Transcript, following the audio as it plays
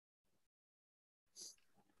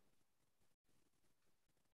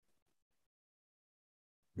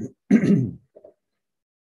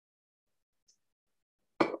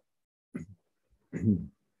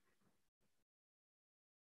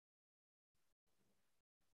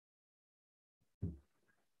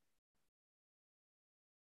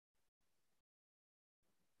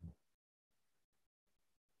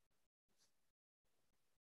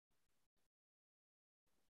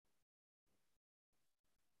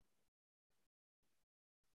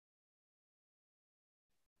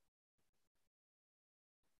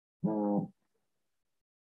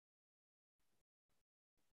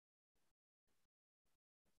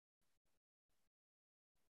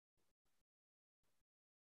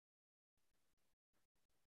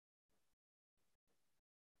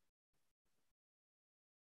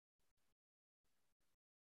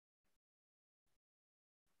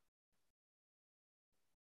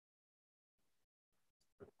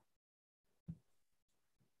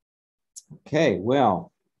Okay,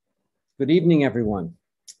 well, good evening, everyone.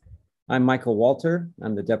 I'm Michael Walter.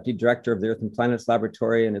 I'm the Deputy Director of the Earth and Planets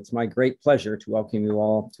Laboratory, and it's my great pleasure to welcome you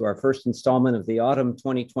all to our first installment of the autumn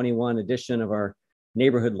 2021 edition of our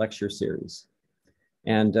Neighborhood Lecture Series.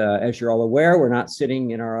 And as you're all aware, we're not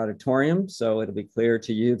sitting in our auditorium, so it'll be clear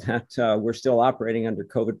to you that we're still operating under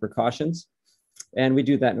COVID precautions. And we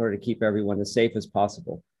do that in order to keep everyone as safe as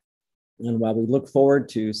possible. And while we look forward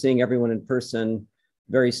to seeing everyone in person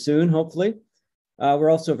very soon, hopefully, we're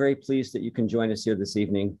also very pleased that you can join us here this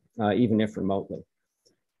evening, even if remotely.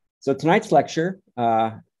 So tonight's lecture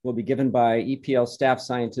will be given by EPL staff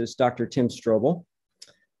scientist, Dr. Tim Strobel.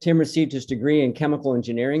 Tim received his degree in chemical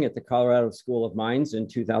engineering at the Colorado School of Mines in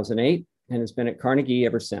 2008 and has been at Carnegie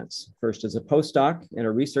ever since, first as a postdoc and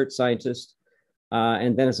a research scientist,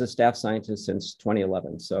 and then as a staff scientist since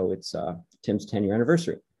 2011. So it's Tim's 10-year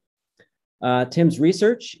anniversary. Tim's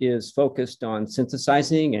research is focused on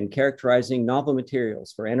synthesizing and characterizing novel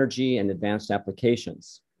materials for energy and advanced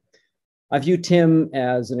applications. I view Tim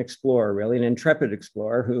as an explorer, really, an intrepid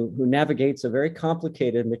explorer who navigates a very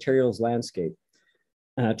complicated materials landscape,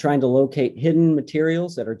 trying to locate hidden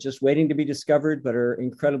materials that are just waiting to be discovered, but are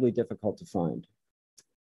incredibly difficult to find.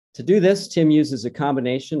 To do this, Tim uses a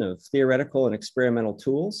combination of theoretical and experimental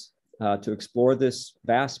tools to explore this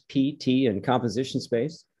vast PT and composition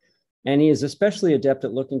space. And he is especially adept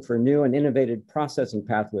at looking for new and innovative processing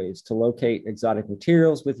pathways to locate exotic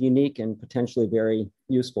materials with unique and potentially very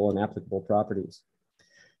useful and applicable properties.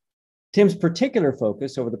 Tim's particular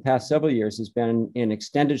focus over the past several years has been in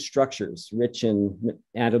extended structures rich in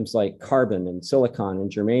atoms like carbon and silicon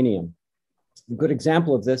and germanium. A good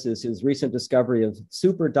example of this is his recent discovery of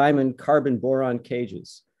super diamond carbon boron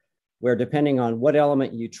cages, where depending on what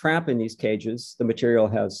element you trap in these cages, the material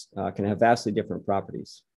can have vastly different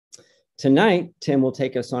properties. Tonight, Tim will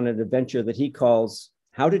take us on an adventure that he calls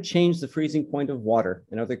How to Change the Freezing Point of Water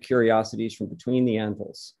and Other Curiosities from Between the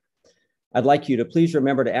Anvils. I'd like you to please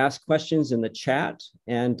remember to ask questions in the chat,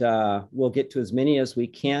 and we'll get to as many as we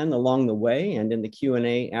can along the way and in the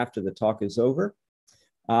Q&A after the talk is over.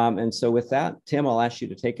 And so with that, Tim, I'll ask you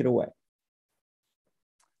to take it away.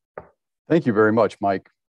 Thank you very much, Mike.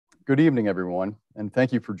 Good evening, everyone, and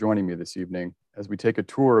thank you for joining me this evening as we take a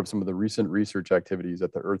tour of some of the recent research activities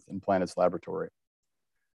at the Earth and Planets Laboratory.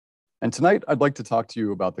 And tonight, I'd like to talk to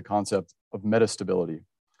you about the concept of metastability.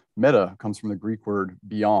 Meta comes from the Greek word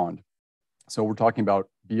beyond. So we're talking about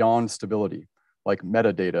beyond stability, like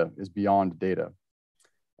metadata is beyond data.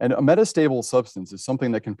 And a metastable substance is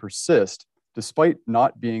something that can persist despite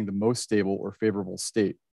not being the most stable or favorable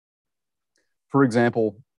state. For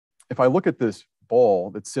example, if I look at this ball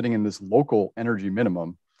that's sitting in this local energy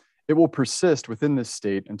minimum, it will persist within this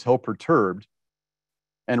state until perturbed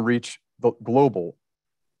and reach the global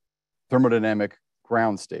thermodynamic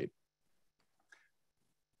ground state.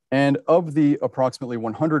 And of the approximately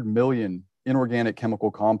 100 million inorganic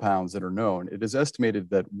chemical compounds that are known, it is estimated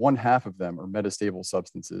that 1/2 of them are metastable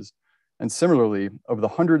substances. And similarly, of the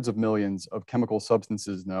hundreds of millions of chemical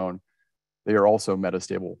substances known, they are also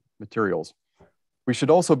metastable materials. We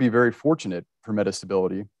should also be very fortunate for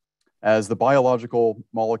metastability, as the biological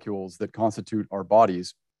molecules that constitute our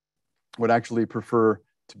bodies would actually prefer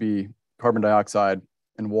to be carbon dioxide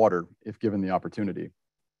and water if given the opportunity.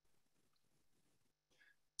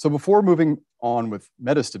 So before moving on with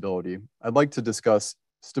metastability, I'd like to discuss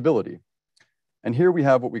stability. And here we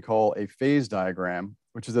have what we call a phase diagram,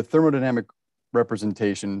 which is a thermodynamic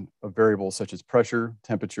representation of variables such as pressure,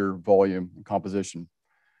 temperature, volume, and composition.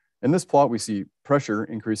 In this plot, we see pressure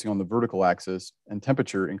increasing on the vertical axis and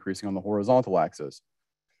temperature increasing on the horizontal axis.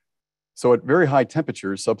 So at very high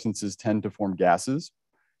temperatures, substances tend to form gases.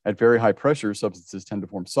 At very high pressure, substances tend to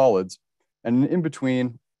form solids. And in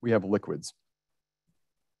between, we have liquids.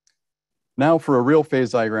 Now for a real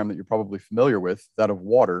phase diagram that you're probably familiar with, that of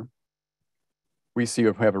water, we see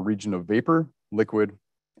we have a region of vapor, liquid,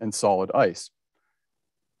 and solid ice.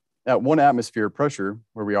 At 1 atmosphere pressure,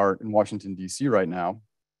 where we are in Washington, D.C. right now,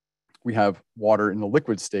 we have water in the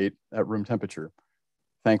liquid state at room temperature.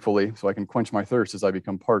 Thankfully, so I can quench my thirst as I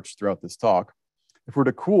become parched throughout this talk. If we're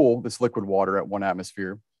to cool this liquid water at 1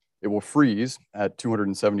 atmosphere, it will freeze at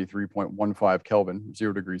 273.15 Kelvin,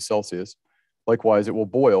 0 degrees Celsius. Likewise, it will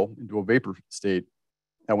boil into a vapor state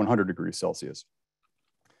at 100 degrees Celsius.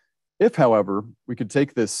 If, however, we could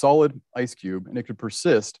take this solid ice cube and it could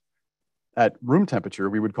persist at room temperature,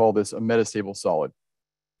 we would call this a metastable solid.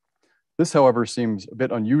 This, however, seems a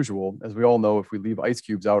bit unusual, as we all know if we leave ice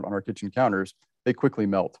cubes out on our kitchen counters, they quickly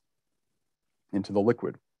melt into the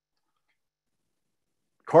liquid.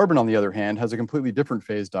 Carbon, on the other hand, has a completely different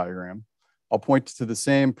phase diagram. I'll point to the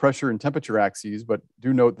same pressure and temperature axes, but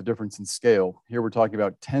do note the difference in scale. Here we're talking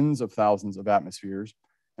about tens of thousands of atmospheres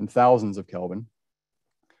and thousands of Kelvin.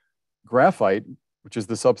 Graphite, which is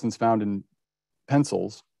the substance found in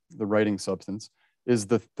pencils, the writing substance, is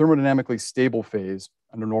the thermodynamically stable phase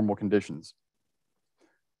under normal conditions.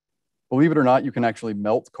 Believe it or not, you can actually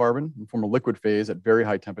melt carbon and form a liquid phase at very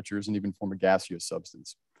high temperatures and even form a gaseous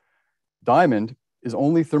substance. Diamond is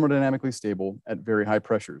only thermodynamically stable at very high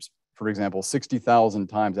pressures. For example, 60,000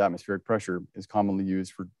 times atmospheric pressure is commonly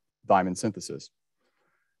used for diamond synthesis.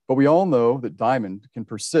 But we all know that diamond can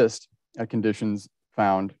persist at conditions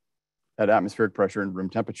found at atmospheric pressure and room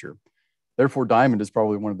temperature. Therefore, diamond is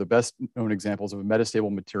probably one of the best known examples of a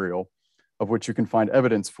metastable material of which you can find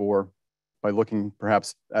evidence for by looking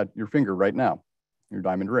perhaps at your finger right now, your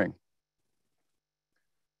diamond ring.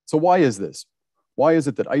 So why is this? Why is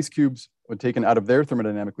it that ice cubes, when taken out of their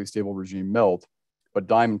thermodynamically stable regime, melt, but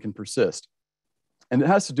diamond can persist? And it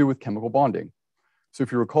has to do with chemical bonding. So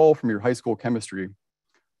if you recall from your high school chemistry,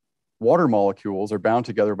 water molecules are bound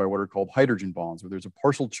together by what are called hydrogen bonds, where there's a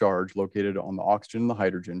partial charge located on the oxygen and the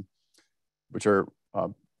hydrogen, which are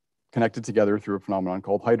connected together through a phenomenon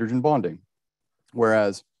called hydrogen bonding.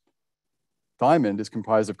 Whereas diamond is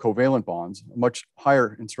comprised of covalent bonds, a much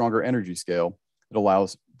higher and stronger energy scale that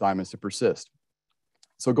allows diamonds to persist.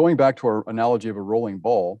 So going back to our analogy of a rolling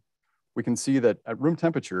ball, we can see that at room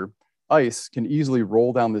temperature, ice can easily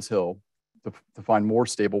roll down this hill to find more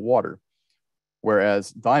stable water,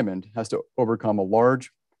 whereas diamond has to overcome a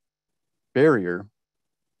large barrier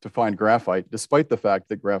to find graphite, despite the fact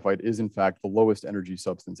that graphite is in fact the lowest energy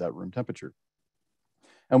substance at room temperature.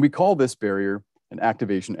 And we call this barrier an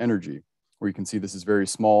activation energy, where you can see this is very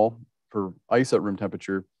small for ice at room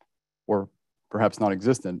temperature, or perhaps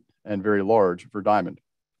non-existent, and very large for diamond.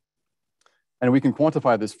 And we can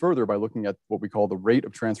quantify this further by looking at what we call the rate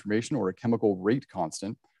of transformation, or a chemical rate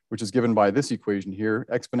constant, which is given by this equation here,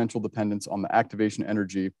 exponential dependence on the activation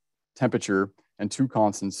energy, temperature, and 2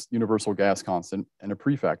 constants, universal gas constant, and a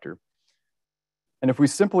prefactor. And if we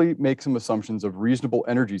simply make some assumptions of reasonable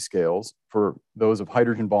energy scales for those of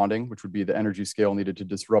hydrogen bonding, which would be the energy scale needed to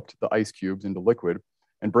disrupt the ice cubes into liquid,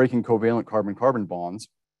 and breaking covalent carbon-carbon bonds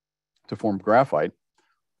to form graphite,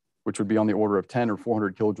 which would be on the order of 10 or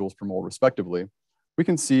 400 kilojoules per mole respectively, we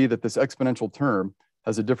can see that this exponential term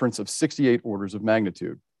has a difference of 68 orders of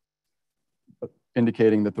magnitude,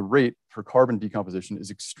 indicating that the rate for carbon decomposition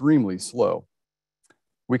is extremely slow.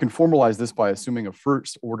 We can formalize this by assuming a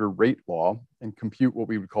first order rate law and compute what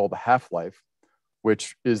we would call the half-life,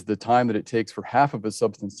 which is the time that it takes for half of a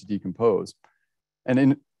substance to decompose. And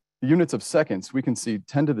in the units of seconds, we can see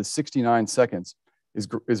 10 to the 69 seconds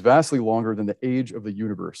is vastly longer than the age of the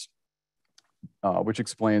universe, which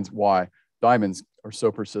explains why diamonds are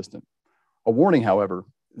so persistent. A warning, however,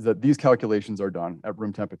 is that these calculations are done at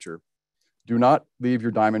room temperature. Do not leave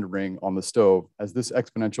your diamond ring on the stove, as this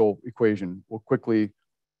exponential equation will quickly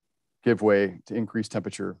give way to increased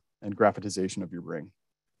temperature and graphitization of your ring.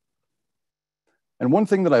 And one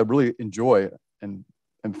thing that I really enjoy and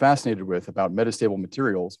am fascinated with about metastable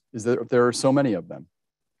materials is that there are so many of them.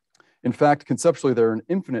 In fact, conceptually, there are an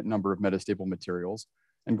infinite number of metastable materials.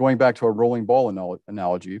 And going back to our rolling ball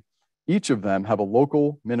analogy, each of them have a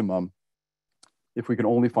local minimum if we can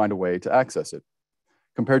only find a way to access it.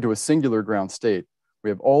 Compared to a singular ground state, we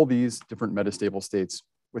have all these different metastable states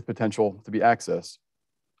with potential to be accessed.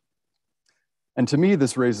 And to me,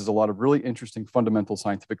 this raises a lot of really interesting fundamental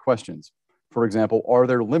scientific questions. For example, are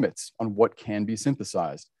there limits on what can be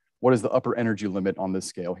synthesized? What is the upper energy limit on this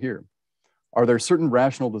scale here? Are there certain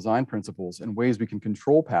rational design principles and ways we can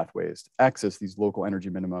control pathways to access these local energy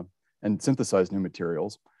minima and synthesize new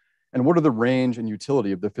materials? And what are the range and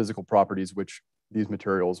utility of the physical properties which these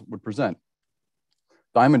materials would present?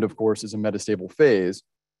 Diamond, of course, is a metastable phase,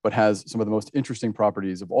 but has some of the most interesting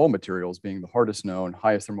properties of all materials, being the hardest known,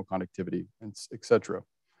 highest thermal conductivity, and et cetera.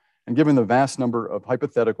 And given the vast number of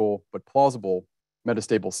hypothetical but plausible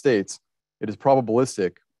metastable states, it is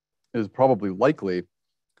probably likely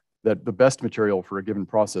that the best material for a given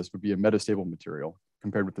process would be a metastable material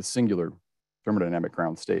compared with the singular thermodynamic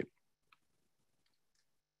ground state.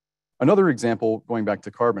 Another example, going back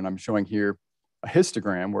to carbon, I'm showing here a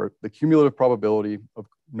histogram where the cumulative probability of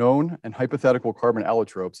known and hypothetical carbon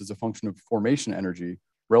allotropes is a function of formation energy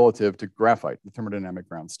relative to graphite, the thermodynamic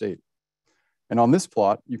ground state. And on this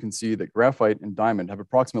plot, you can see that graphite and diamond have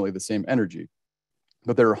approximately the same energy,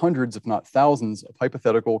 but there are hundreds, if not thousands, of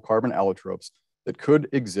hypothetical carbon allotropes that could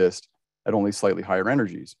exist at only slightly higher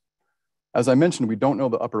energies. As I mentioned, we don't know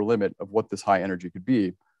the upper limit of what this high energy could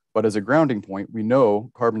be, but as a grounding point, we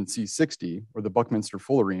know carbon C60, or the Buckminster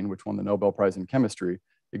fullerene, which won the Nobel Prize in Chemistry,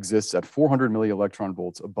 exists at 400 millielectron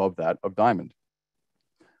volts above that of diamond.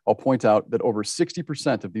 I'll point out that over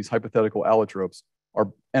 60% of these hypothetical allotropes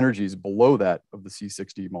are energies below that of the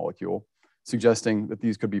C60 molecule, suggesting that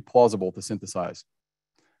these could be plausible to synthesize.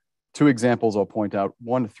 Two examples I'll point out: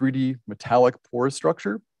 one, 3D metallic porous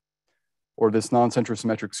structure, or this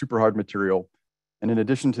non-centrosymmetric superhard material. And in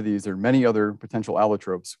addition to these, there are many other potential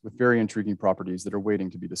allotropes with very intriguing properties that are waiting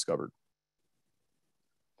to be discovered.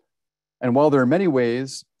 And while there are many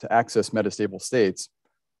ways to access metastable states,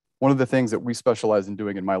 one of the things that we specialize in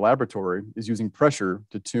doing in my laboratory is using pressure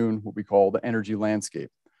to tune what we call the energy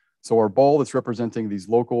landscape. So our ball that's representing these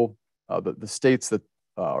local, the states that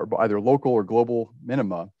are either local or global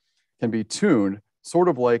minima can be tuned sort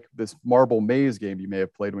of like this marble maze game you may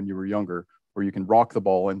have played when you were younger, where you can rock the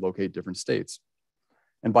ball and locate different states.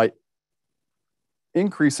 And by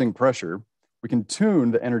increasing pressure, we can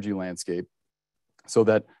tune the energy landscape so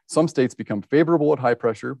that some states become favorable at high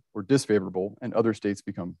pressure or disfavorable, and other states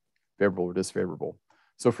become favorable or disfavorable.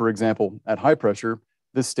 So for example, at high pressure,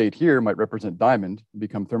 this state here might represent diamond and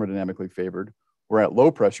become thermodynamically favored, where at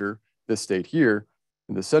low pressure, this state here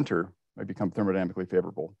in the center might become thermodynamically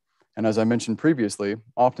favorable. And as I mentioned previously,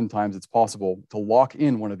 oftentimes it's possible to lock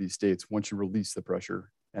in one of these states once you release the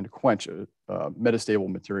pressure and quench a metastable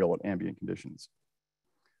material at ambient conditions.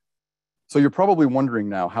 So you're probably wondering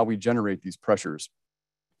now how we generate these pressures.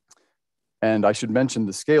 And I should mention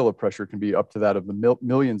the scale of pressure can be up to that of the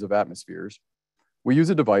millions of atmospheres. We use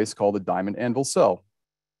a device called a diamond anvil cell.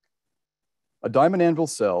 A diamond anvil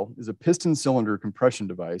cell is a piston cylinder compression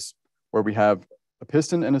device where we have a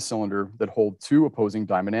piston and a cylinder that hold two opposing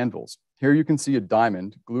diamond anvils. Here you can see a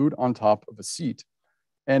diamond glued on top of a seat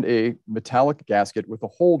and a metallic gasket with a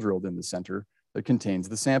hole drilled in the center that contains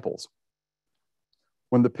the samples.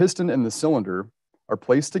 When the piston and the cylinder are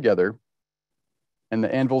placed together and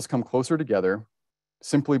the anvils come closer together,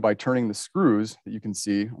 simply by turning the screws that you can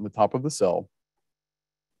see on the top of the cell,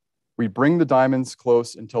 we bring the diamonds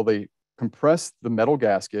close until they compress the metal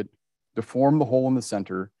gasket, deform the hole in the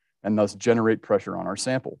center, and thus generate pressure on our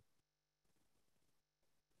sample.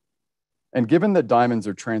 And given that diamonds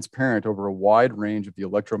are transparent over a wide range of the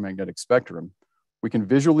electromagnetic spectrum, we can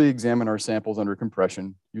visually examine our samples under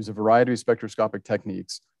compression, use a variety of spectroscopic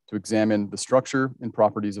techniques to examine the structure and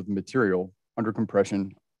properties of the material under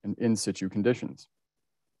compression and in situ conditions.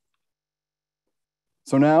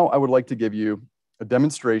 So now I would like to give you a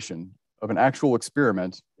demonstration of an actual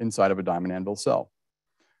experiment inside of a diamond anvil cell.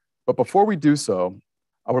 But before we do so,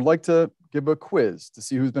 I would like to give a quiz to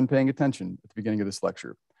see who's been paying attention at the beginning of this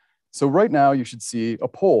lecture. So right now you should see a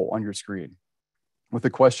poll on your screen with a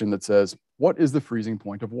question that says, what is the freezing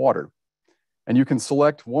point of water? And you can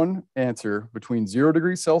select one answer between 0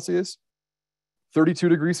 degrees Celsius, 32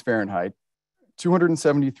 degrees Fahrenheit,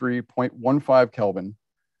 273.15 Kelvin.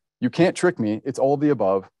 You can't trick me, it's all of the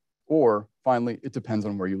above, or finally, it depends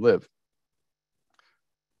on where you live.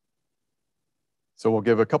 So we'll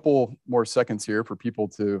give a couple more seconds here for people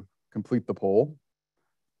to complete the poll.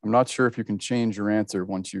 I'm not sure if you can change your answer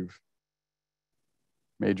once you've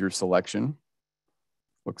made your selection.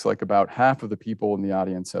 Looks like about half of the people in the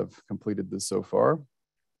audience have completed this so far.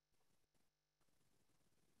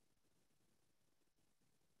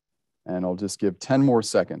 And I'll just give 10 more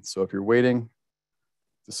seconds. So if you're waiting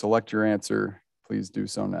to select your answer, please do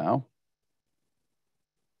so now.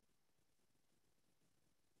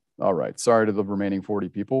 All right, sorry to the remaining 40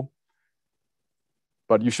 people.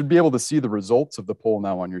 But you should be able to see the results of the poll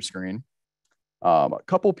now on your screen. A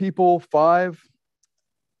couple people, 5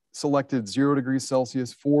 selected 0 degrees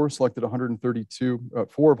Celsius, 4 selected 132,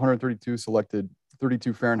 4 of 132 selected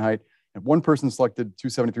 32 Fahrenheit, and 1 person selected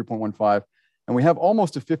 273.15. And we have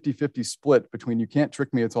almost a 50-50 split between you can't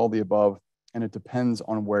trick me, it's all the above, and it depends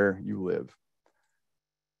on where you live.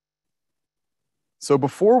 So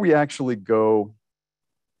before we actually go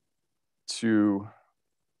to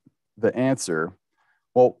the answer,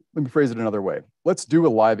 well, let me phrase it another way. Let's do a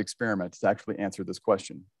live experiment to actually answer this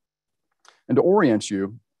question. And to orient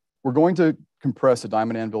you, we're going to compress a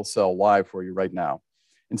diamond anvil cell live for you right now.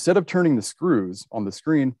 Instead of turning the screws on the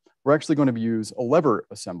screen, we're actually going to use a lever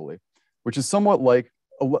assembly, which is somewhat like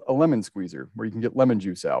a lemon squeezer, where you can get lemon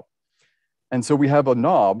juice out. And so we have a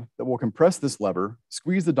knob that will compress this lever,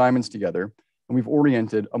 squeeze the diamonds together, and we've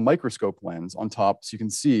oriented a microscope lens on top so you can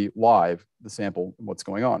see live the sample and what's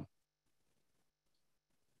going on.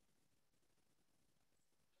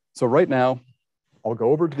 So right now, I'll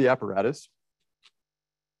go over to the apparatus,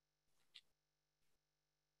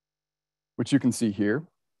 which you can see here.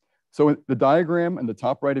 So in the diagram in the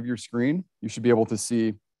top right of your screen, you should be able to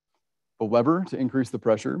see the lever to increase the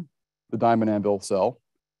pressure, the diamond anvil cell,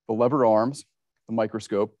 the lever arms, the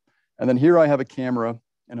microscope, and then here I have a camera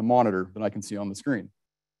and a monitor that I can see on the screen.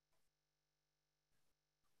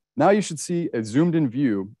 Now you should see a zoomed in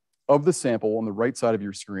view of the sample on the right side of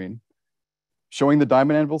your screen, showing the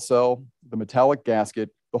diamond anvil cell, the metallic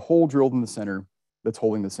gasket, the hole drilled in the center that's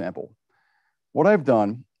holding the sample. What I've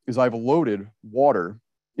done is I've loaded water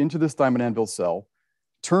into this diamond anvil cell,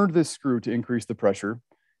 turned this screw to increase the pressure,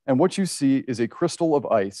 and what you see is a crystal of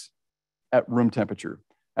ice at room temperature.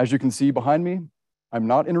 As you can see behind me, I'm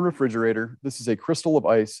not in a refrigerator. This is a crystal of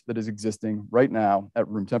ice that is existing right now at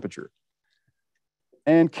room temperature.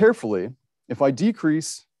 And carefully, if I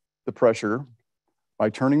decrease the pressure by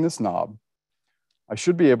turning this knob, I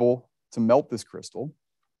should be able to melt this crystal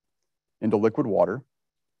into liquid water.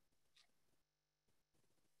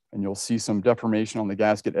 And you'll see some deformation on the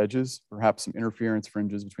gasket edges, perhaps some interference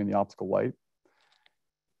fringes between the optical light.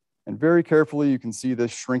 And very carefully, you can see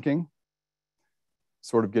this shrinking,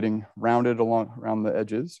 sort of getting rounded around the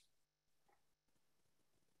edges.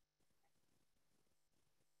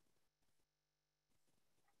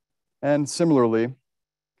 And similarly,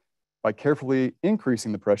 by carefully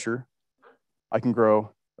increasing the pressure, I can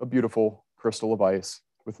grow a beautiful crystal of ice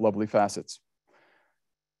with lovely facets.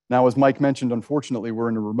 Now, as Mike mentioned, unfortunately, we're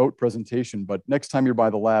in a remote presentation, but next time you're by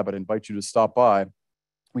the lab, I'd invite you to stop by.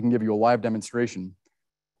 We can give you a live demonstration,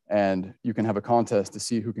 and you can have a contest to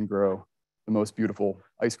see who can grow the most beautiful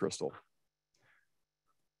ice crystal.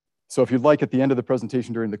 So if you'd like, at the end of the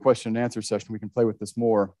presentation during the question and answer session, we can play with this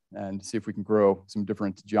more and see if we can grow some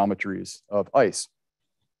different geometries of ice.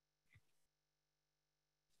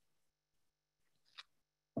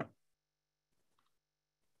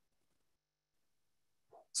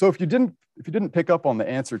 So if you didn't pick up on the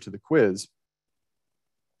answer to the quiz,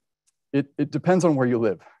 it depends on where you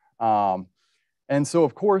live. And so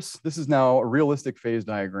of course, this is now a realistic phase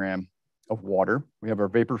diagram of water. We have our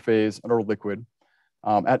vapor phase and our liquid.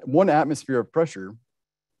 At 1 atmosphere of pressure,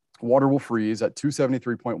 water will freeze at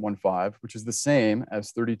 273.15, which is the same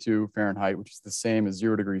as 32 Fahrenheit, which is the same as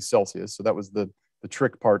 0 degrees Celsius. So that was the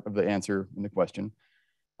trick part of the answer in the question.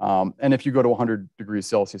 And if you go to 100 degrees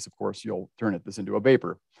Celsius, of course, you'll turn this into a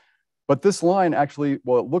vapor. But this line actually,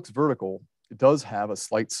 while it looks vertical, it does have a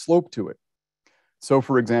slight slope to it. So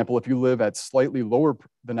for example, if you live at slightly lower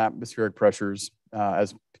than atmospheric pressures,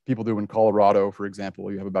 as people do in Colorado, for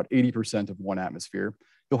example, you have about 80% of 1 atmosphere,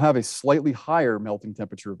 you'll have a slightly higher melting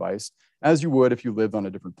temperature of ice, as you would if you lived on a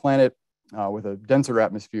different planet with a denser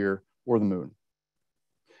atmosphere or the moon.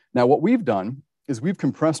 Now, what we've done is we've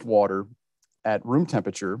compressed water at room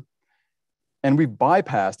temperature, and we've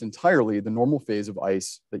bypassed entirely the normal phase of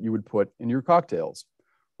ice that you would put in your cocktails.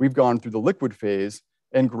 We've gone through the liquid phase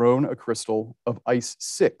and grown a crystal of ice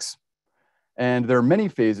 6. And there are many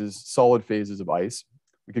phases, solid phases of ice.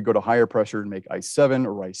 We could go to higher pressure and make ice 7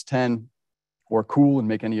 or ice 10, or cool and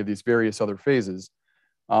make any of these various other phases.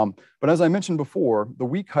 But as I mentioned before, the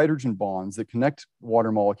weak hydrogen bonds that connect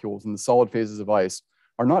water molecules in the solid phases of ice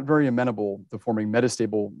are not very amenable to forming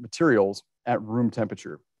metastable materials at room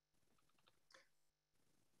temperature.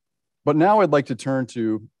 But now I'd like to turn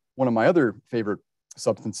to one of my other favorite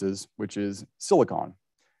substances, which is silicon.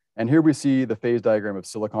 And here we see the phase diagram of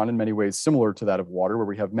silicon, in many ways similar to that of water, where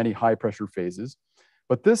we have many high pressure phases.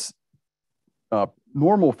 But this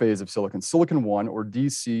normal phase of silicon, silicon 1 or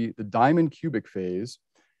DC, the diamond cubic phase,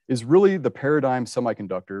 is really the paradigm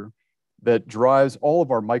semiconductor that drives all of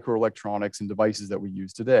our microelectronics and devices that we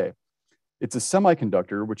use today. It's a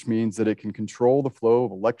semiconductor, which means that it can control the flow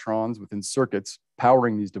of electrons within circuits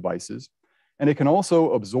powering these devices. And it can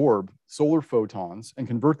also absorb solar photons and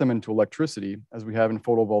convert them into electricity, as we have in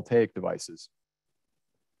photovoltaic devices.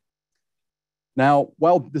 Now,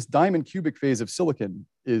 while this diamond cubic phase of silicon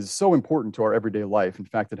is so important to our everyday life, in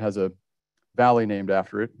fact, it has a valley named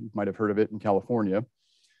after it. You might have heard of it in California.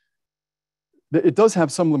 it does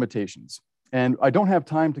have some limitations. And I don't have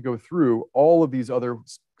time to go through all of these other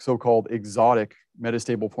so-called exotic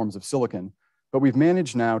metastable forms of silicon, but we've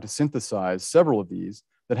managed now to synthesize several of these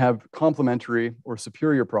that have complementary or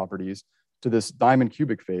superior properties to this diamond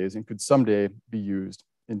cubic phase and could someday be used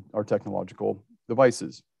in our technological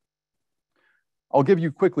devices. I'll give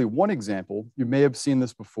you quickly one example. You may have seen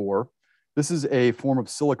this before. This is a form of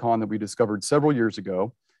silicon that we discovered several years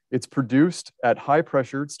ago. It's produced at high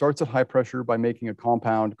pressure. It starts at high pressure by making a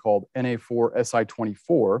compound called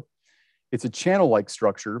Na4Si24. It's a channel-like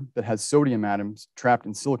structure that has sodium atoms trapped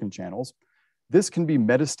in silicon channels. This can be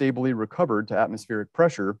metastably recovered to atmospheric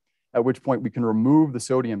pressure, at which point we can remove the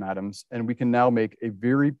sodium atoms and we can now make a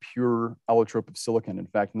very pure allotrope of silicon. In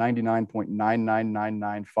fact,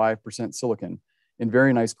 99.99995% silicon in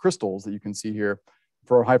very nice crystals that you can see here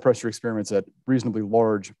for our high pressure experiments at reasonably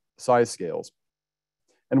large size scales.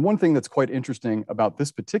 And one thing that's quite interesting about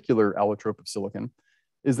this particular allotrope of silicon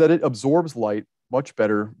is that it absorbs light much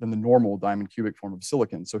better than the normal diamond cubic form of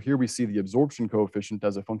silicon. So here we see the absorption coefficient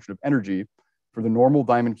as a function of energy for the normal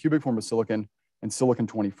diamond cubic form of silicon and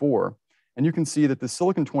silicon-24. And you can see that the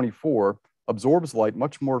silicon-24 absorbs light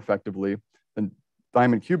much more effectively than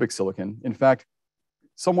diamond cubic silicon. In fact,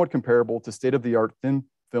 somewhat comparable to state-of-the-art thin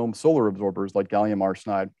film solar absorbers like gallium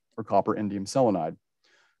arsenide or copper indium selenide.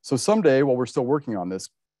 So someday, while we're still working on this,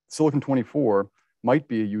 silicon-24 might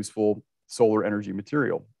be a useful solar energy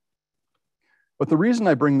material. But the reason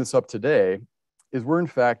I bring this up today is we're in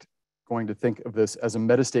fact going to think of this as a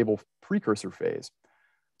metastable precursor phase.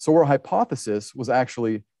 So our hypothesis was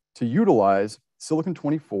actually to utilize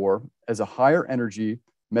silicon-24 as a higher energy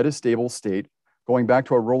metastable state. Going back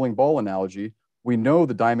to our rolling ball analogy, we know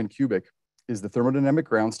the diamond cubic is the thermodynamic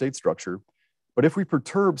ground state structure, but if we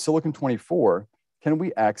perturb silicon-24, can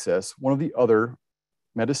we access one of the other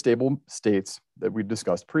metastable states that we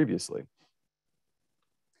discussed previously?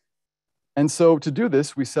 And so to do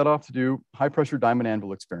this, we set off to do high pressure diamond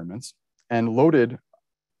anvil experiments and loaded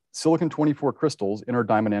silicon-24 crystals in our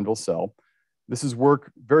diamond anvil cell. This is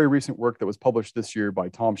work, very recent work that was published this year by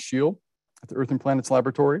Tom Scheel at the Earth and Planets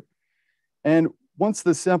Laboratory. And once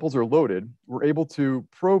the samples are loaded, we're able to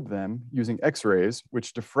probe them using X-rays,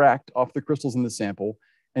 which diffract off the crystals in the sample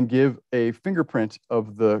and give a fingerprint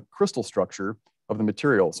of the crystal structure of the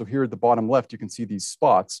material. So here at the bottom left, you can see these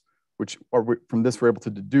spots, which are, from this, we're able to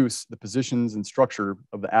deduce the positions and structure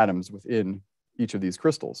of the atoms within each of these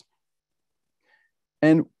crystals.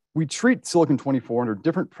 And we treat silicon-24 under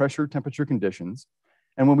different pressure temperature conditions.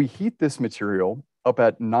 And when we heat this material up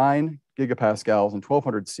at 9 gigapascals and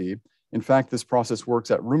 1200 C, in fact, this process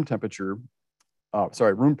works at room pressure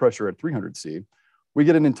at 300 C, we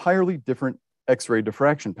get an entirely different X-ray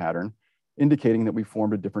diffraction pattern, indicating that we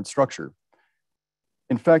formed a different structure.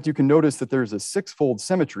 In fact, you can notice that there's a 6-fold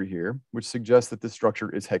symmetry here, which suggests that this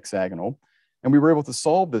structure is hexagonal. And we were able to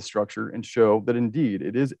solve this structure and show that indeed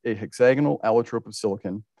it is a hexagonal allotrope of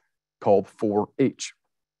silicon called 4H.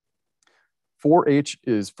 4H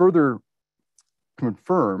is further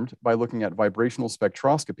confirmed by looking at vibrational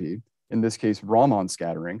spectroscopy, in this case Raman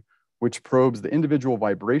scattering, which probes the individual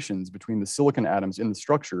vibrations between the silicon atoms in the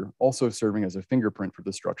structure, also serving as a fingerprint for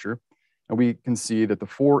the structure. And we can see that the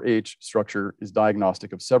 4H structure is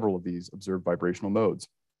diagnostic of several of these observed vibrational modes.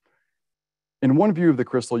 In one view of the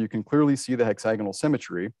crystal, you can clearly see the hexagonal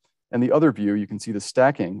symmetry. And the other view, you can see the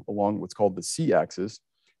stacking along what's called the C-axis.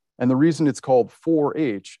 And the reason it's called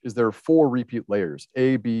 4H is there are 4 repeat layers,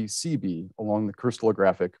 A, B, C, B, along the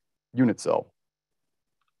crystallographic unit cell.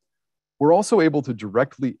 We're also able to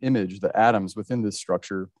directly image the atoms within this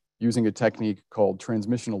structure using a technique called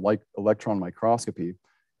transmission electron microscopy.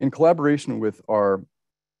 In collaboration with our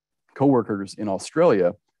coworkers in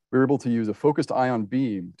Australia, we were able to use a focused ion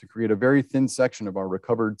beam to create a very thin section of our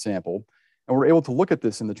recovered sample. And we're able to look at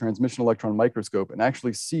this in the transmission electron microscope and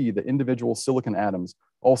actually see the individual silicon atoms,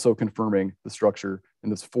 also confirming the structure in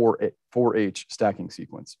this 4H stacking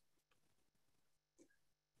sequence.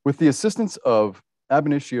 With the assistance of ab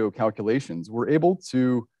initio calculations, we're able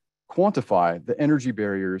to quantify the energy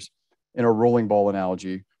barriers in our rolling ball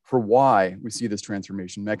analogy for why we see this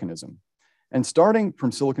transformation mechanism. And starting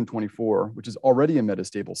from silicon-24, which is already a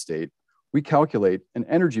metastable state, we calculate an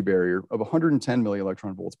energy barrier of 110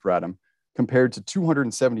 millielectron volts per atom compared to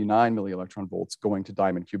 279 millielectron volts going to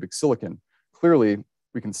diamond cubic silicon. Clearly,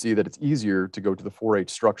 we can see that it's easier to go to the 4H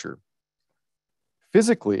structure.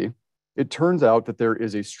 Physically, it turns out that there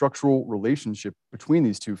is a structural relationship between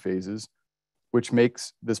these two phases, which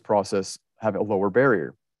makes this process have a lower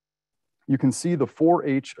barrier. You can see the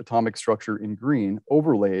 4H atomic structure in green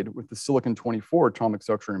overlaid with the silicon-24 atomic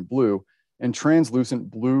structure in blue and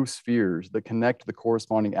translucent blue spheres that connect the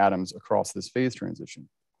corresponding atoms across this phase transition.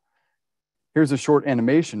 Here's a short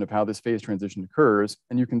animation of how this phase transition occurs,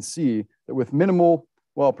 and you can see that with minimal,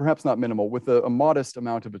 well, perhaps not minimal, with a modest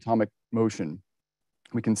amount of atomic motion,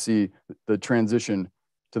 we can see the transition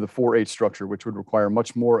to the 4H structure, which would require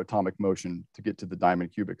much more atomic motion to get to the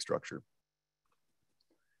diamond cubic structure.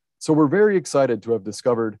 So we're very excited to have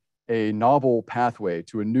discovered a novel pathway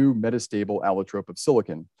to a new metastable allotrope of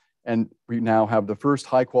silicon. And we now have the first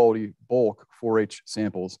high quality bulk 4H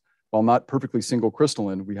samples. While not perfectly single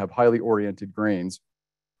crystalline, we have highly oriented grains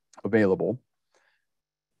available.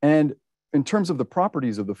 And in terms of the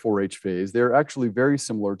properties of the 4H phase, they're actually very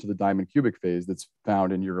similar to the diamond cubic phase that's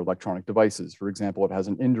found in your electronic devices. For example, it has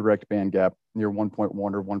an indirect band gap near 1.1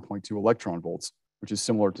 or 1.2 electron volts, which is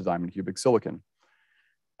similar to diamond cubic silicon.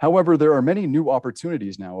 However, there are many new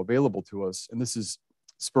opportunities now available to us, and this is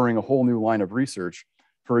spurring a whole new line of research.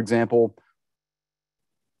 For example,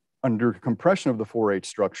 under compression of the 4H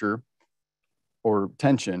structure or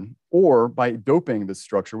tension, or by doping this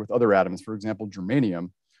structure with other atoms, for example,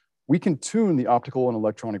 germanium, we can tune the optical and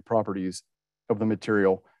electronic properties of the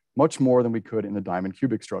material much more than we could in the diamond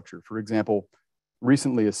cubic structure. For example,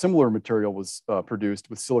 recently a similar material was produced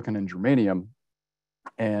with silicon and germanium,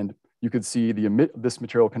 and you could see this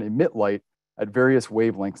material can emit light at various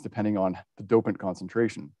wavelengths depending on the dopant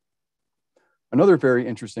concentration. Another very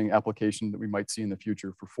interesting application that we might see in the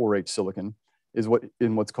future for 4H silicon is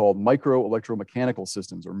what's called micro electromechanical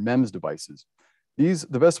systems, or MEMS devices.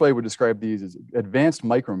 The best way I would describe these is advanced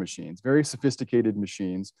micro machines, very sophisticated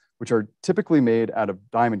machines, which are typically made out of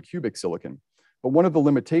diamond cubic silicon. But one of the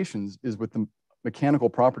limitations is with the mechanical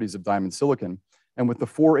properties of diamond silicon, and with the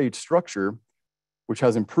 4H structure, which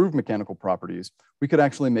has improved mechanical properties, we could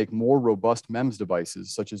actually make more robust MEMS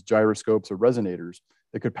devices, such as gyroscopes or resonators,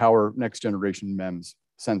 that could power next generation MEMS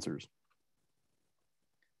sensors.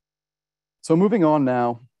 So moving on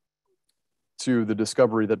now to the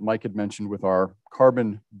discovery that Mike had mentioned with our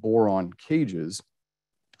carbon boron cages,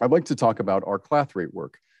 I'd like to talk about our clathrate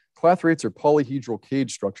work. Clathrates are polyhedral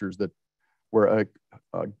cage structures where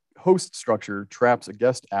a host structure traps a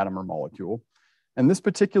guest atom or molecule. And this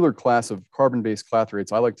particular class of carbon-based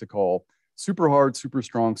clathrates I like to call super hard, super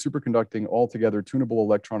strong, superconducting, altogether tunable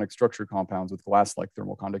electronic structure compounds with glass-like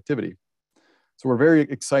thermal conductivity. So we're very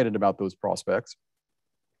excited about those prospects.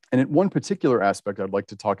 And one particular aspect I'd like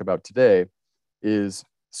to talk about today is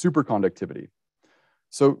superconductivity.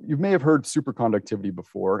 So you may have heard superconductivity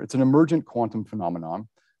before. It's an emergent quantum phenomenon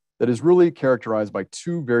that is really characterized by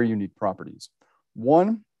two very unique properties.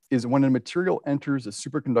 One is when a material enters a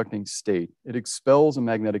superconducting state, it expels a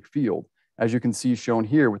magnetic field, as you can see shown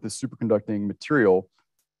here with the superconducting material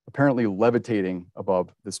apparently levitating above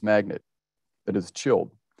this magnet that is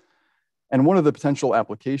chilled. And one of the potential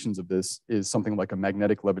applications of this is something like a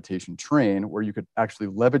magnetic levitation train, where you could actually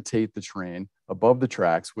levitate the train above the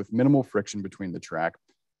tracks with minimal friction between the track,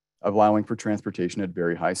 allowing for transportation at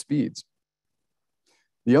very high speeds.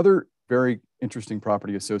 The other very interesting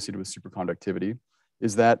property associated with superconductivity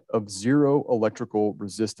is that of zero electrical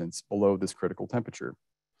resistance below this critical temperature.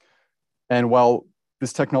 And while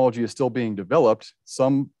this technology is still being developed,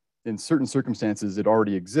 in certain circumstances, it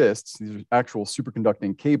already exists. These are actual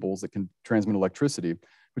superconducting cables that can transmit electricity,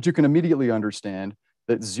 but you can immediately understand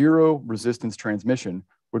that zero resistance transmission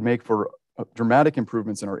would make for dramatic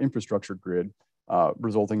improvements in our infrastructure grid,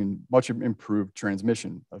 resulting in much improved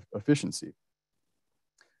transmission efficiency.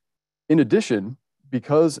 In addition,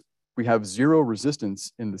 because we have zero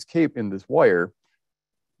resistance in this wire,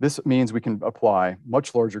 this means we can apply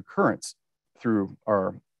much larger currents through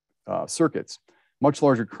our circuits. Much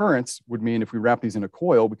larger currents would mean if we wrap these in a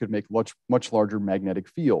coil, we could make much larger magnetic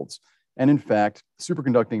fields. And in fact,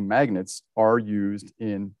 superconducting magnets are used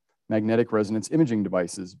in magnetic resonance imaging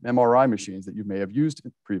devices, MRI machines that you may have used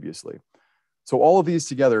previously. So all of these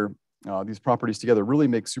together, these properties together, really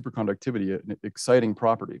make superconductivity an exciting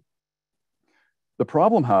property. The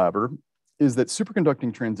problem, however, is that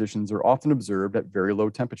superconducting transitions are often observed at very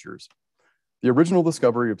low temperatures. The original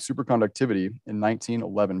discovery of superconductivity in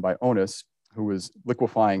 1911 by Onus, who was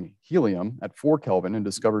liquefying helium at 4 Kelvin and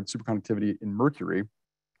discovered superconductivity in mercury,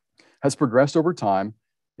 has progressed over time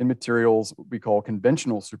in materials we call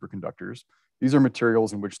conventional superconductors. These are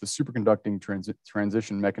materials in which the superconducting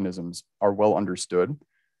transition mechanisms are well understood.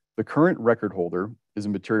 The current record holder is a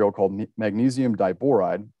material called magnesium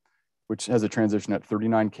diboride, which has a transition at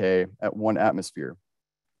 39 K at 1 atmosphere.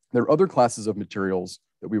 There are other classes of materials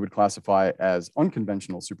that we would classify as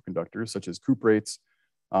unconventional superconductors, such as cuprates.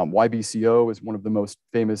 YBCO is one of the most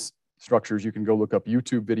famous structures. You can go look up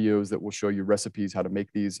YouTube videos that will show you recipes how to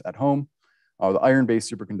make these at home. The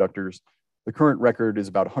iron-based superconductors, The current record is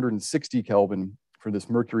about 160 Kelvin for this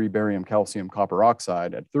mercury, barium, calcium, copper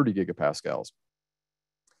oxide at 30 gigapascals.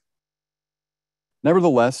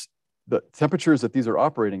 Nevertheless, the temperatures that these are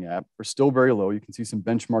operating at are still very low. You can see some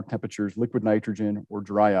benchmark temperatures, liquid nitrogen or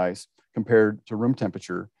dry ice compared to room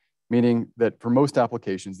temperature, meaning that for most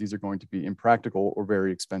applications, these are going to be impractical or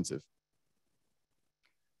very expensive.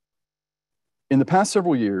 In the past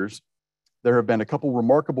several years, there have been a couple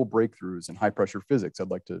remarkable breakthroughs in high pressure physics I'd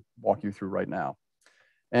like to walk you through right now.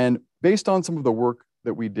 And based on some of the work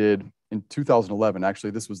that we did in 2011,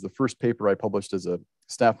 actually, this was the first paper I published as a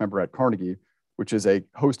staff member at Carnegie, which is a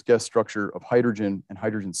host-guest structure of hydrogen and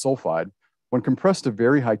hydrogen sulfide. When compressed to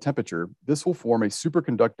very high temperature, this will form a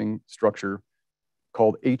superconducting structure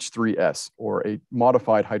called H3S, or a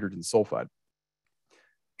modified hydrogen sulfide.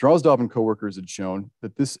 Drozdov and coworkers had shown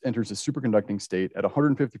that this enters a superconducting state at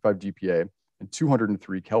 155 GPa and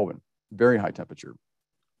 203 Kelvin, very high temperature.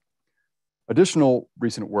 Additional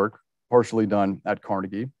recent work, partially done at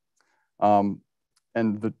Carnegie, and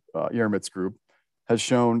the Yermitz group, has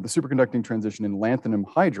shown the superconducting transition in lanthanum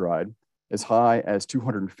hydride as high as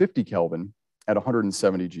 250 Kelvin at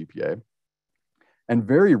 170 GPa. And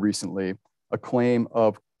very recently, a claim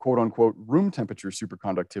of quote unquote room temperature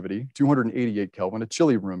superconductivity, 288 Kelvin, a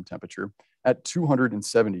chilly room temperature at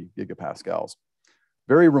 270 gigapascals.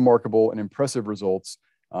 Very remarkable and impressive results,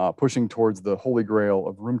 pushing towards the holy grail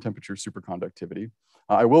of room temperature superconductivity.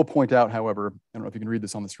 I will point out, however, I don't know if you can read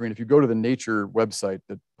this on the screen, if you go to the Nature website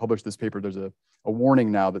that published this paper, there's a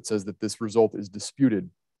warning now that says that this result is disputed.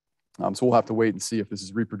 So we'll have to wait and see if this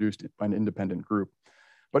is reproduced by an independent group.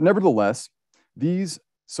 But nevertheless, these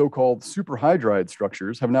so-called superhydride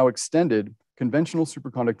structures have now extended conventional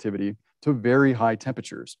superconductivity to very high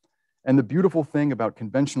temperatures. And the beautiful thing about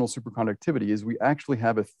conventional superconductivity is we actually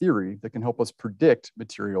have a theory that can help us predict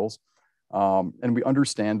materials, and we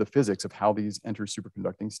understand the physics of how these enter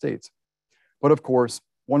superconducting states. But of course,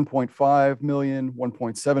 1.5 million,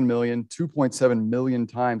 1.7 million, 2.7 million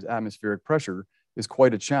times atmospheric pressure is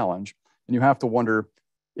quite a challenge. And you have to wonder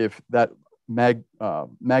if that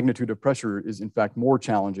magnitude of pressure is in fact more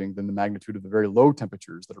challenging than the magnitude of the very low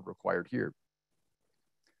temperatures that are required here.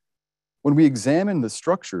 When we examine the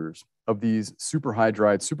structures of these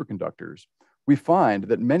superhydride superconductors, we find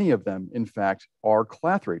that many of them, in fact, are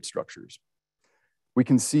clathrate structures. We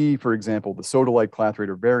can see, for example, the sodalite clathrate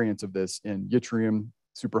or variants of this in yttrium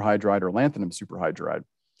superhydride or lanthanum superhydride.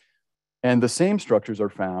 And the same structures are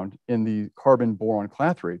found in the carbon boron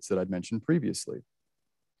clathrates that I'd mentioned previously.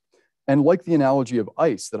 And like the analogy of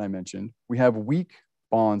ice that I mentioned, we have weak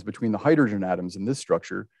bonds between the hydrogen atoms in this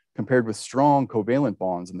structure compared with strong covalent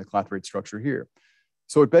bonds in the clathrate structure here.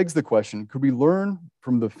 So it begs the question, could we learn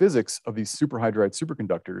from the physics of these superhydride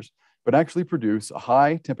superconductors, but actually produce a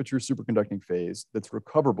high temperature superconducting phase that's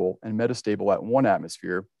recoverable and metastable at 1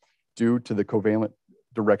 atmosphere due to the covalent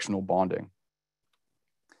directional bonding?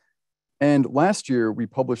 And last year, we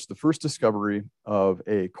published the first discovery of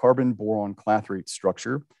a carbon boron clathrate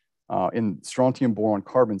structure in strontium boron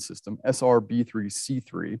carbon system,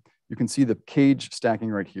 SrB3C3. You can see the cage stacking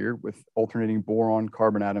right here with alternating boron,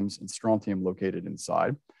 carbon atoms, and strontium located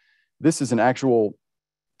inside. This is an actual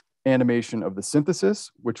animation of the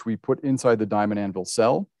synthesis, which we put inside the diamond anvil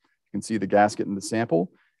cell. You can see the gasket in the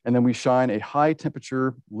sample. And then we shine a high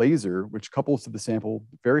temperature laser, which couples to the sample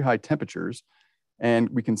very high temperatures. And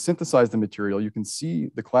we can synthesize the material. You can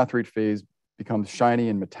see the clathrate phase becomes shiny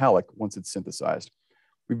and metallic once it's synthesized.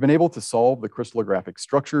 We've been able to solve the crystallographic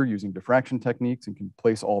structure using diffraction techniques and can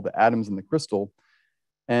place all the atoms in the crystal.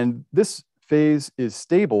 And this phase is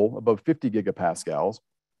stable above 50 gigapascals.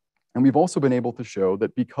 And we've also been able to show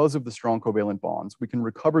that because of the strong covalent bonds, we can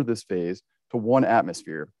recover this phase to 1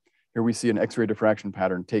 atmosphere. Here we see an X-ray diffraction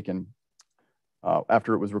pattern taken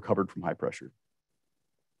after it was recovered from high pressure.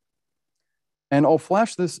 And I'll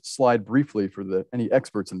flash this slide briefly for any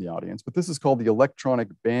experts in the audience, but this is called the electronic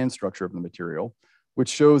band structure of the material, which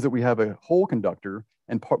shows that we have a whole conductor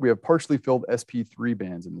and we have partially filled sp3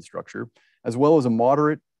 bands in the structure, as well as a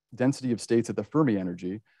moderate density of states at the Fermi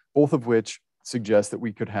energy, both of which suggest that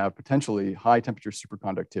we could have potentially high temperature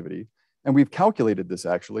superconductivity. And we've calculated this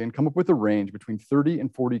actually and come up with a range between 30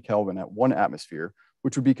 and 40 Kelvin at 1 atmosphere,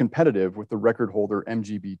 which would be competitive with the record holder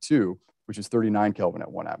MGB2, which is 39 Kelvin at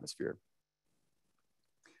 1 atmosphere.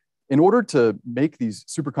 In order to make these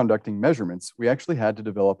superconducting measurements, we actually had to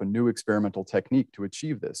develop a new experimental technique to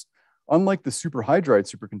achieve this. Unlike the superhydride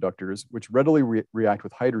superconductors, which readily react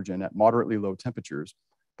with hydrogen at moderately low temperatures,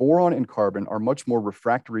 boron and carbon are much more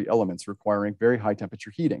refractory elements requiring very high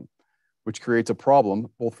temperature heating, which creates a problem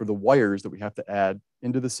both for the wires that we have to add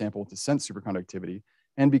into the sample to sense superconductivity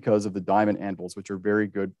and because of the diamond anvils, which are very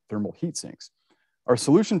good thermal heat sinks. Our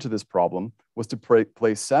solution to this problem was to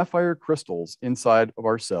place sapphire crystals inside of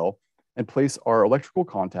our cell and place our electrical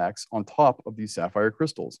contacts on top of these sapphire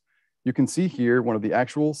crystals. You can see here one of the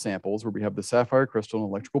actual samples where we have the sapphire crystal and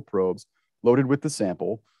electrical probes loaded with the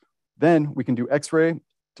sample. Then we can do X-ray,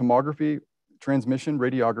 tomography, transmission,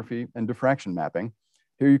 radiography, and diffraction mapping.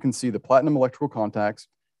 Here you can see the platinum electrical contacts,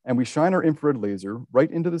 and we shine our infrared laser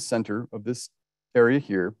right into the center of this area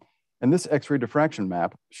here. And this X-ray diffraction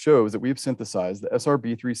map shows that we have synthesized the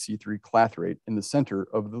SRB3C3 clathrate in the center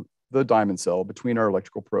of the diamond cell between our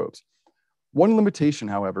electrical probes. One limitation,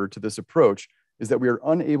 however, to this approach is that we are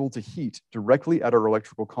unable to heat directly at our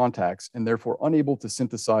electrical contacts and therefore unable to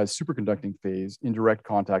synthesize superconducting phase in direct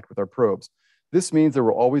contact with our probes. This means there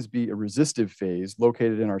will always be a resistive phase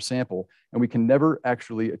located in our sample, and we can never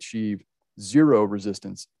actually achieve zero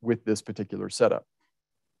resistance with this particular setup.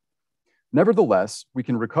 Nevertheless, we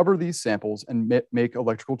can recover these samples and make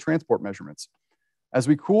electrical transport measurements. As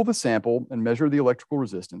we cool the sample and measure the electrical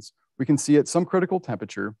resistance, we can see at some critical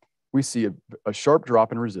temperature, we see a sharp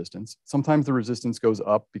drop in resistance. Sometimes the resistance goes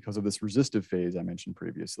up because of this resistive phase I mentioned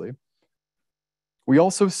previously. We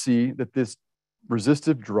also see that this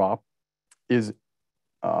resistive drop is,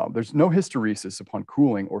 there's no hysteresis upon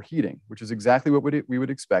cooling or heating, which is exactly what we would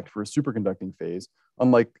expect for a superconducting phase,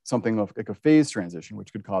 unlike something like a phase transition,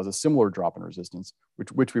 which could cause a similar drop in resistance,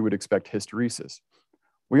 which we would expect hysteresis.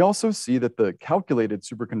 We also see that the calculated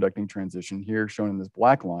superconducting transition here, shown in this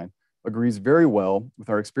black line, agrees very well with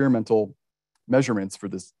our experimental measurements for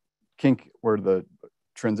this kink where the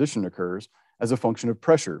transition occurs as a function of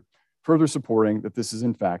pressure, further supporting that this is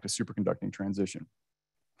in fact a superconducting transition.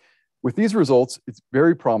 With these results, it's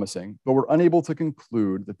very promising, but we're unable to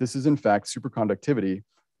conclude that this is in fact superconductivity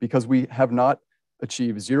because we have not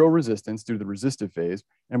achieved zero resistance due to the resistive phase,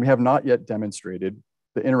 and we have not yet demonstrated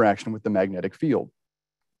the interaction with the magnetic field.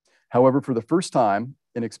 However, for the first time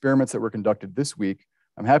in experiments that were conducted this week,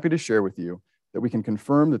 I'm happy to share with you that we can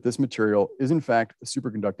confirm that this material is in fact a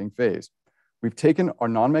superconducting phase. We've taken our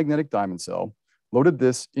non-magnetic diamond cell, loaded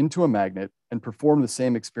this into a magnet, and performed the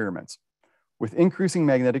same experiments. With increasing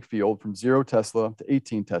magnetic field from 0 Tesla to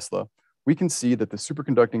 18 Tesla, we can see that the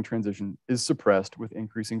superconducting transition is suppressed with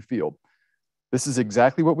increasing field. This is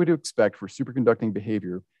exactly what we'd expect for superconducting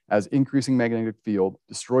behavior, as increasing magnetic field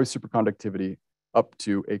destroys superconductivity up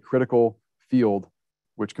to a critical field,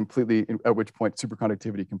 at which point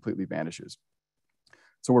superconductivity completely vanishes.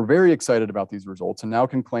 So we're very excited about these results and now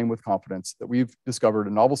can claim with confidence that we've discovered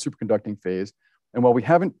a novel superconducting phase. And while we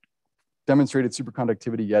haven't demonstrated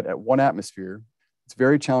superconductivity yet at 1 atmosphere, it's a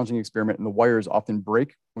very challenging experiment and the wires often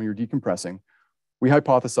break when you're decompressing. We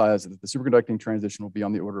hypothesize that the superconducting transition will be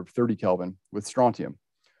on the order of 30 Kelvin with strontium.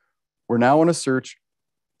 We're now on a search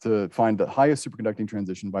to find the highest superconducting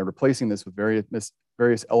transition by replacing this with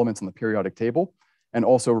various elements on the periodic table, and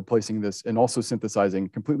also replacing this and also synthesizing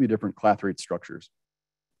completely different clathrate structures.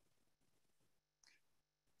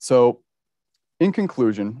 So in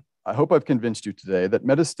conclusion, I hope I've convinced you today that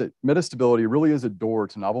metastability really is a door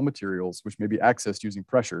to novel materials which may be accessed using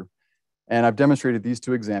pressure. And I've demonstrated these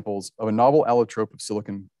 2 examples of a novel allotrope of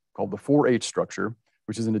silicon called the 4H structure,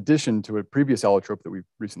 which is an addition to a previous allotrope that we've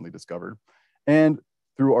recently discovered, and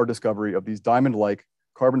through our discovery of these diamond-like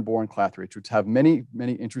carbon-boron clathrates, which have many,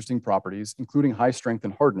 many interesting properties, including high strength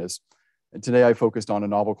and hardness. And today I focused on a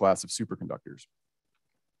novel class of superconductors.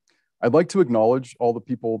 I'd like to acknowledge all the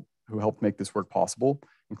people who helped make this work possible,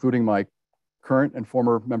 including my current and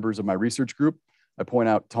former members of my research group. I point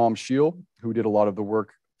out Tom Scheel, who did a lot of the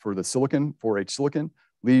work for the silicon, 4H silicon,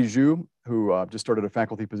 Li Zhu, who just started a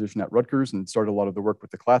faculty position at Rutgers and started a lot of the work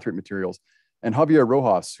with the clathrate materials, and Javier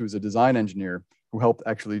Rojas, who's a design engineer who helped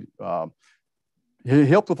actually he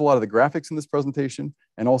helped with a lot of the graphics in this presentation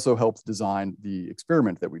and also helped design the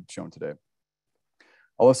experiment that we've shown today. I'd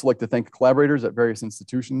also like to thank collaborators at various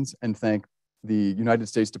institutions and thank the United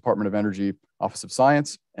States Department of Energy Office of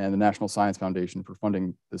Science and the National Science Foundation for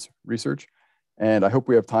funding this research. And I hope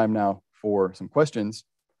we have time now for some questions.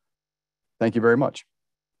 Thank you very much.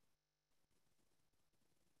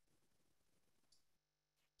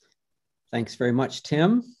 Thanks very much,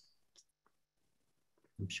 Tim.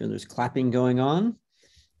 I'm sure there's clapping going on.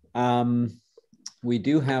 We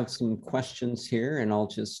do have some questions here, and I'll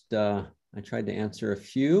just, I tried to answer a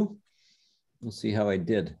few. We'll see how I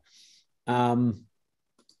did.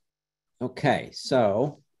 Okay,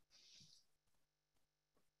 so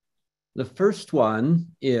the first one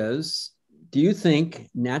is, do you think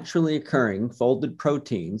naturally occurring folded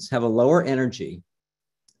proteins have a lower energy,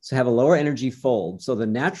 fold, so the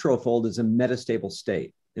natural fold is a metastable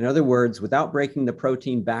state? In other words, without breaking the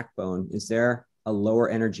protein backbone, is there a lower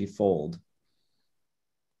energy fold?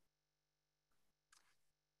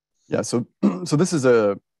 Yeah, so this is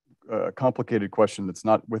a complicated question that's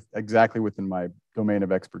not exactly within my domain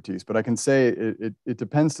of expertise, but I can say it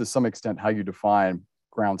depends to some extent how you define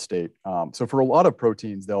ground state. So for a lot of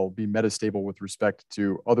proteins, they'll be metastable with respect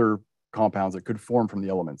to other compounds that could form from the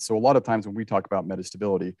elements. So a lot of times when we talk about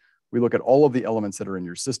metastability, we look at all of the elements that are in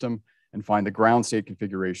your system and find the ground state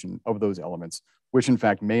configuration of those elements, which in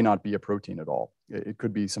fact may not be a protein at all. It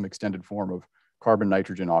could be some extended form of carbon,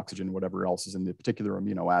 nitrogen, oxygen, whatever else is in the particular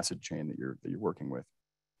amino acid chain that you're working with.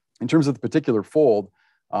 In terms of the particular fold,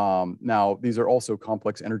 now these are also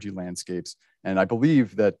complex energy landscapes, and I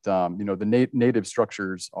believe that the native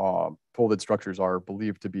structures, folded structures, are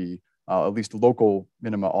believed to be at least local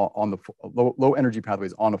minima on the low energy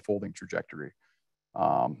pathways on a folding trajectory.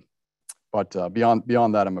 But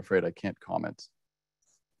beyond that, I'm afraid I can't comment.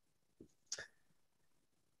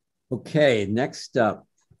 Okay, next up.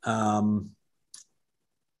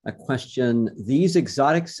 A question, these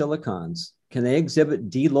exotic silicons, can they exhibit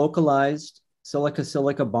delocalized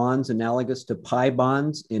silica-silica bonds analogous to pi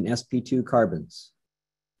bonds in sp2 carbons?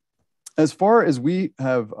 As far as we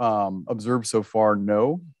have observed so far,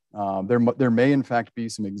 no. There may in fact be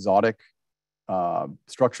some exotic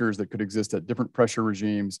structures that could exist at different pressure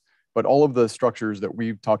regimes, but all of the structures that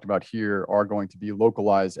we've talked about here are going to be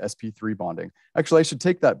localized sp3 bonding. Actually, I should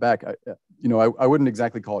take that back. I wouldn't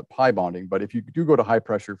exactly call it pi bonding, but if you do go to high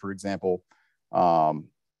pressure, for example,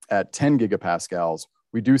 at 10 gigapascals,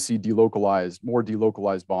 we do see more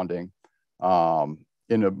delocalized bonding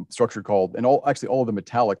in a structure called, and all of the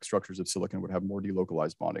metallic structures of silicon would have more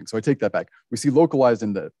delocalized bonding. So I take that back. We see localized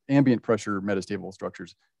in the ambient pressure metastable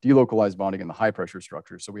structures, delocalized bonding in the high pressure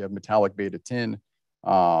structures. So we have metallic beta tin,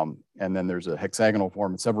 and then there's a hexagonal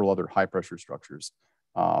form and several other high pressure structures.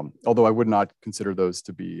 Although I would not consider those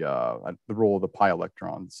to be the role of the pi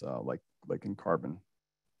electrons like in carbon.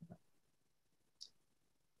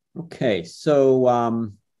 Okay,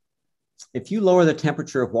 so if you lower the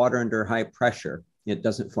temperature of water under high pressure, it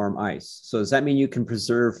doesn't form ice. So does that mean you can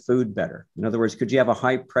preserve food better? In other words, could you have a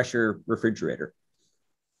high pressure refrigerator?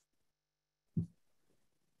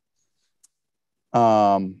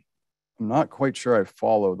 I'm not quite sure I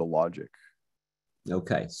follow the logic.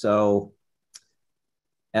 Okay, so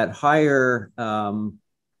at higher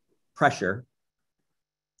pressure,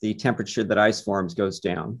 the temperature that ice forms goes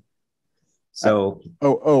down. So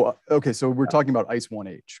okay. So we're talking about ice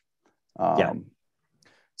 1H. Yeah.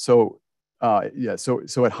 So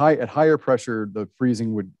at higher pressure, the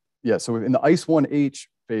freezing would, so in the ice 1H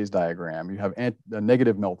phase diagram, you have a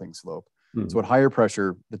negative melting slope. Mm-hmm. So at higher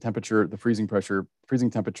pressure, the freezing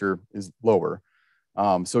temperature is lower.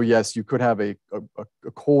 So yes, you could have a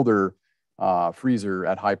colder freezer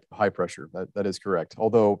at high pressure. That is correct.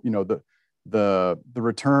 Although the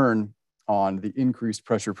return on the increased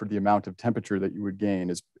pressure for the amount of temperature that you would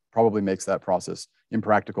gain probably makes that process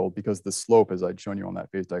impractical because the slope, as I'd shown you on that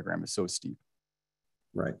phase diagram, is so steep.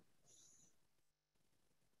 Right.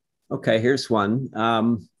 Okay, here's one.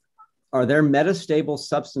 Are there metastable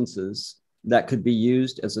substances that could be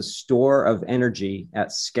used as a store of energy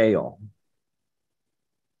at scale?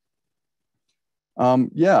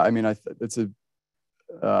 Yeah, I mean, it's a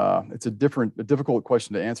difficult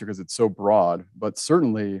question to answer because it's so broad. But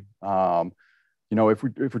certainly, if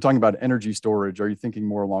we're talking about energy storage, are you thinking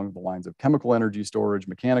more along the lines of chemical energy storage,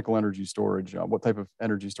 mechanical energy storage? What type of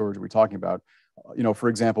energy storage are we talking about? For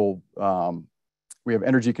example, we have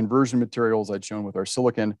energy conversion materials I'd shown with our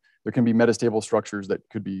silicon. There can be metastable structures that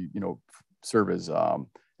could be, serve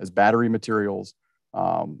as battery materials.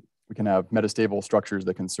 We can have metastable structures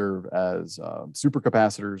that can serve as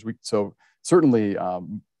supercapacitors. So certainly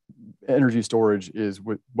energy storage is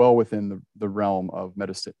well within the realm of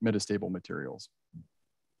metastable materials.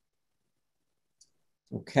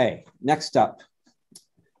 Okay, next up.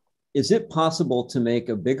 Is it possible to make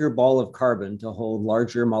a bigger ball of carbon to hold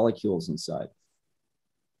larger molecules inside?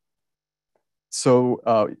 So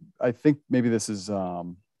I think maybe this is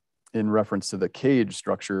in reference to the cage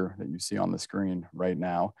structure that you see on the screen right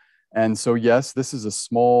now. And so, yes, this is a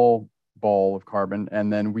small ball of carbon,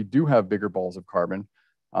 and then we do have bigger balls of carbon.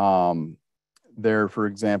 There, for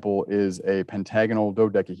example, is a pentagonal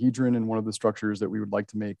dodecahedron in one of the structures that we would like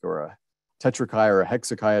to make, or a tetrachi or a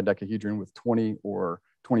hexachia with 20 or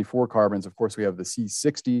 24 carbons. Of course, we have the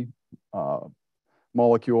C60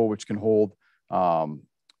 molecule, which can hold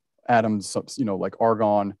atoms, like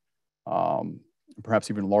argon, perhaps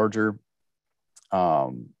even larger.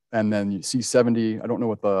 And then C70, I don't know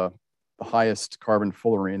what the highest carbon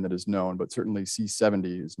fullerene that is known, but certainly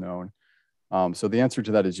C70 is known. So the answer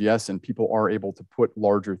to that is yes, and people are able to put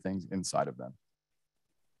larger things inside of them.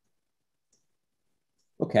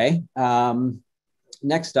 Okay.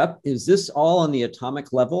 Next up, is this all on the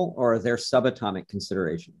atomic level or are there subatomic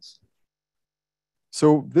considerations?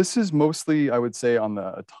 So this is mostly, I would say, on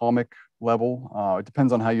the atomic level. It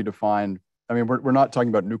depends on how you define. I mean, we're not talking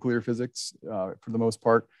about nuclear physics for the most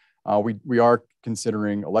part. We are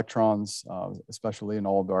considering electrons, especially in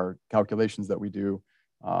all of our calculations that we do,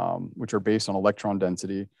 which are based on electron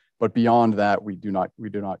density. But beyond that, we do not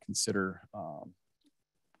consider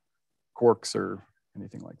quarks or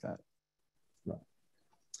anything like that.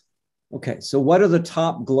 Okay, so what are the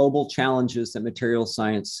top global challenges that materials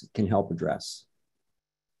science can help address?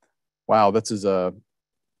 Wow, this is a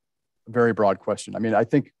very broad question. I mean, I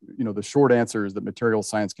think the short answer is that materials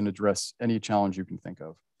science can address any challenge you can think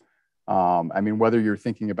of. I mean, whether you're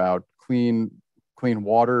thinking about clean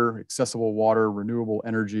water, accessible water, renewable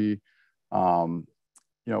energy,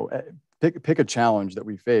 pick a challenge that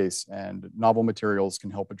we face, and novel materials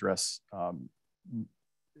can help address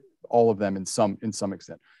all of them in some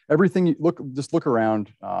extent. Everything just look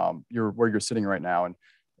around where you're sitting right now, and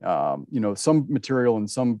some material and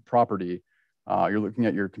some property. You're looking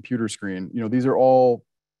at your computer screen. These are all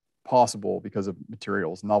possible because of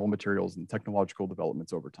novel materials, and technological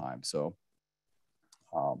developments over time. So,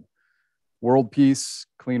 world peace,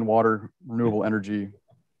 clean water, renewable energy.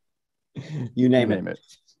 You name it.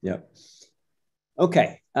 Yep.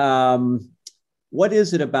 Okay. What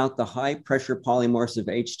is it about the high pressure polymorphs of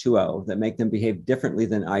H2O that make them behave differently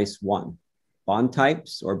than ice one? Bond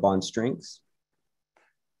types or bond strengths?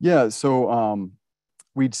 Yeah, so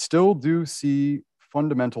we still do see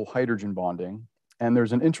fundamental hydrogen bonding. And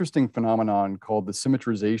there's an interesting phenomenon called the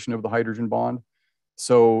symmetrization of the hydrogen bond.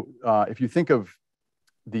 So if you think of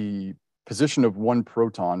the position of one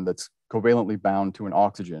proton that's covalently bound to an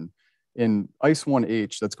oxygen, in ice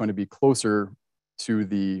 1H, that's going to be closer to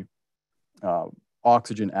the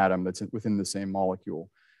oxygen atom that's within the same molecule.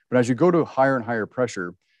 But as you go to higher and higher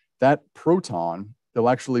pressure, that proton, there'll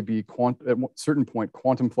actually be at a certain point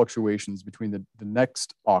quantum fluctuations between the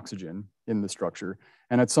next oxygen in the structure.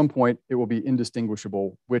 And at some point, it will be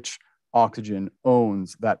indistinguishable which oxygen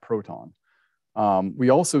owns that proton. We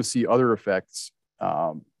also see other effects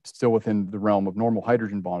still within the realm of normal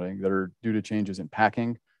hydrogen bonding that are due to changes in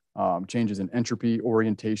packing, changes in entropy,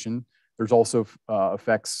 orientation. There's also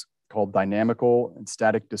effects called dynamical and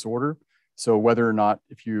static disorder. So whether or not,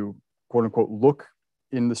 if you quote unquote look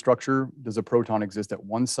in the structure, does a proton exist at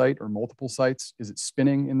one site or multiple sites? Is it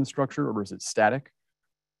spinning in the structure or is it static?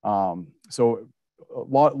 So a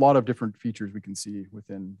lot of different features we can see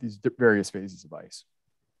within these various phases of ice.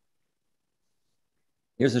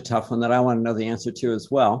 Here's a tough one that I want to know the answer to as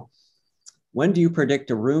well. When do you predict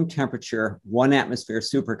a room temperature 1 atmosphere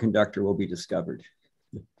superconductor will be discovered?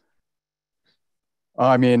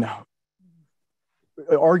 I mean,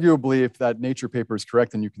 arguably, if that Nature paper is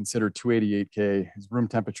correct and you consider 288K as room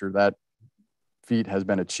temperature, that feat has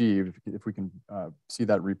been achieved if we can see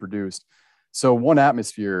that reproduced. So 1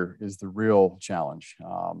 atmosphere is the real challenge.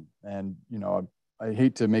 And, I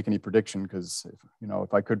hate to make any prediction because,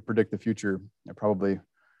 if I could predict the future, I probably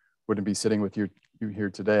wouldn't be sitting with you here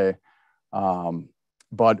today.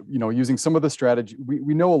 But using some of the strategy,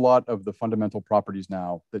 we know a lot of the fundamental properties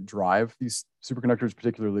now that drive these superconductors,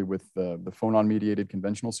 particularly with the phonon-mediated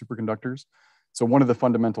conventional superconductors. So one of the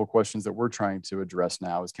fundamental questions that we're trying to address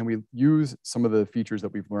now is, can we use some of the features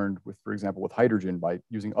that we've learned with, for example, with hydrogen by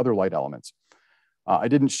using other light elements? I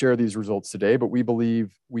didn't share these results today, but we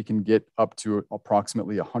believe we can get up to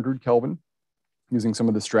approximately 100 Kelvin using some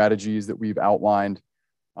of the strategies that we've outlined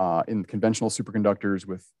in conventional superconductors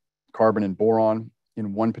with carbon and boron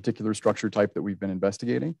in one particular structure type that we've been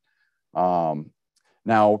investigating.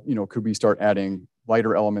 Now, could we start adding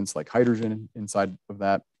lighter elements like hydrogen inside of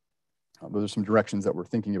that? Those are some directions that we're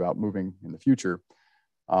thinking about moving in the future.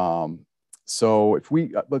 So if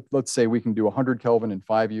we, let's say we can do 100 Kelvin in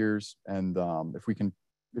 5 years, and if we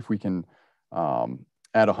can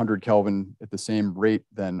add 100 Kelvin at the same rate,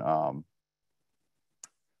 then I'll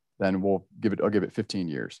give it 15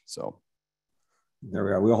 years. So there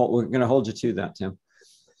we are. We're going to hold you to that, Tim.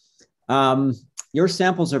 Your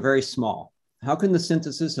samples are very small. How can the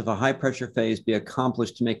synthesis of a high pressure phase be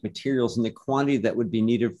accomplished to make materials in the quantity that would be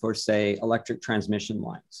needed for, say, electric transmission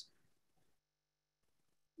lines?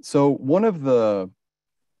 So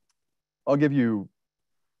I'll give you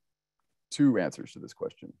 2 answers to this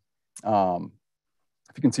question.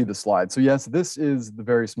 If you can see the slide. So yes, this is the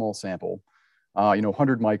very small sample,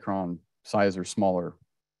 100 micron size or smaller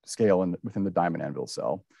scale within the diamond anvil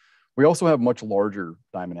cell. We also have much larger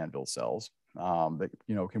diamond anvil cells that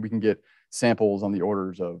we can get samples on the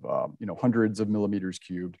orders of hundreds of millimeters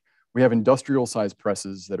cubed. We have industrial size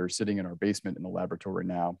presses that are sitting in our basement in the laboratory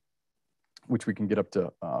now, which we can get up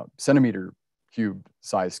to centimeter cubed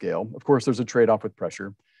size scale. Of course, there's a trade-off with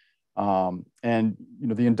pressure. And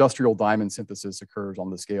the industrial diamond synthesis occurs on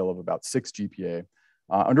the scale of about 6 GPa.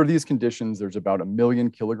 Under these conditions, there's about 1 million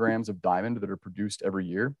kilograms of diamond that are produced every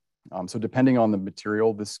year. So depending on the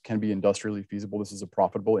material, this can be industrially feasible. This is a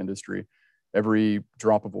profitable industry. Every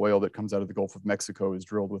drop of oil that comes out of the Gulf of Mexico is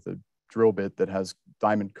drilled with a drill bit that has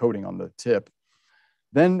diamond coating on the tip.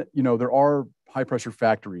 Then, there are high pressure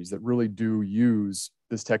factories that really do use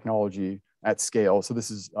this technology at scale. So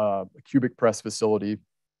this is a cubic press facility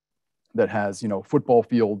that has, football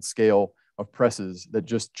field scale of presses that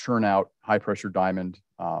just churn out high pressure diamond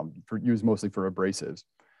used mostly for abrasives.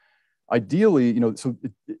 Ideally,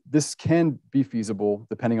 this can be feasible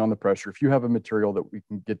depending on the pressure. If you have a material that we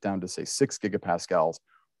can get down to say 6 gigapascals,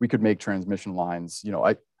 we could make transmission lines,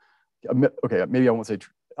 okay, maybe I won't say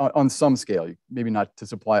on some scale, maybe not to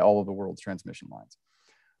supply all of the world's transmission lines.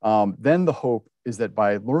 Then the hope is that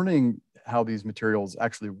by learning how these materials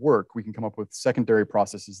actually work, we can come up with secondary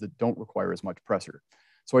processes that don't require as much pressure.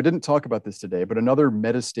 So I didn't talk about this today, but another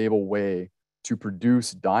metastable way to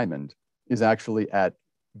produce diamond is actually at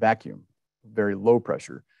vacuum, very low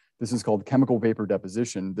pressure. This is called chemical vapor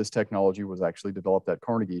deposition. This technology was actually developed at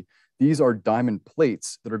Carnegie. These are diamond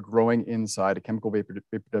plates that are growing inside a chemical vapor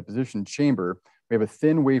deposition chamber. We have a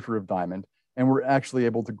thin wafer of diamond, and we're actually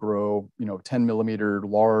able to grow, 10 millimeter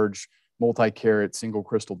large multi-carat single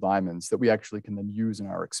crystal diamonds that we actually can then use in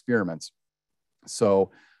our experiments.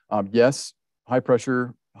 So yes, high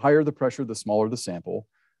pressure, higher the pressure, the smaller the sample.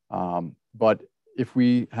 But if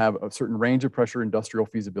we have a certain range of pressure, industrial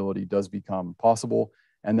feasibility does become possible.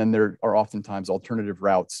 And then there are oftentimes alternative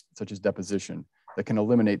routes, such as deposition, that can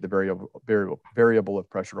eliminate the variable of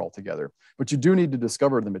pressure altogether. But you do need to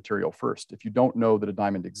discover the material first. If you don't know that a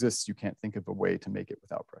diamond exists, you can't think of a way to make it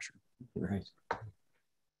without pressure. Right.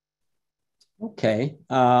 Okay.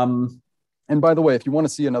 And by the way, if you want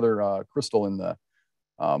to see another crystal in the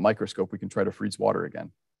microscope, we can try to freeze water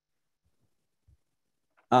again.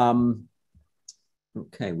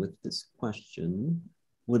 Okay, with this question,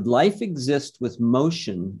 would life exist with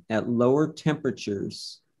motion at lower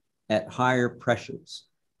temperatures at higher pressures?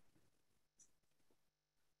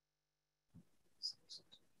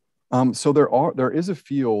 So there is a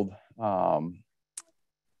field. Some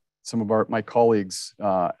of my colleagues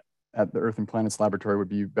at the Earth and Planets Laboratory would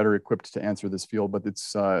be better equipped to answer this field, but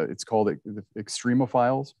it's called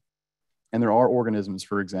extremophiles. And there are organisms,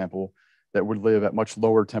 for example, that would live at much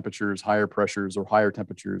lower temperatures, higher pressures, or higher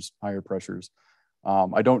temperatures, higher pressures.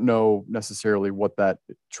 I don't know necessarily what that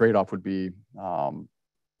trade-off would be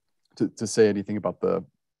to say anything about the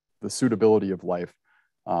suitability of life.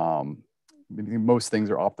 Most things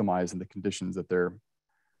are optimized in the conditions that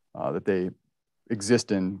they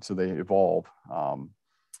exist in, so they evolve.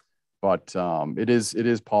 But it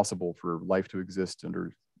is possible for life to exist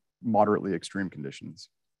under moderately extreme conditions.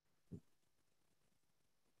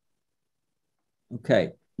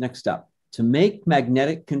 Okay, next up. To make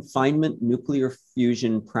magnetic confinement nuclear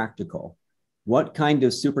fusion practical, what kind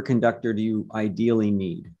of superconductor do you ideally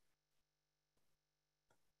need?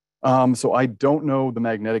 So I don't know the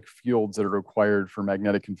magnetic fields that are required for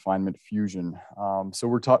magnetic confinement fusion. So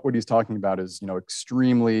what he's talking about is,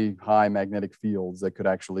 extremely high magnetic fields that could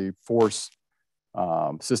actually force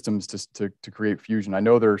systems to create fusion. I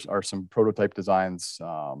know there are some prototype designs,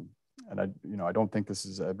 and I don't think this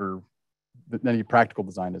is ever. Any practical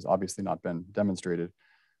design has obviously not been demonstrated,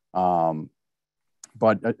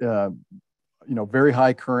 but very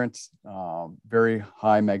high current, very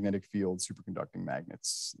high magnetic field superconducting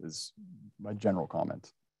magnets is my general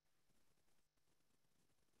comment.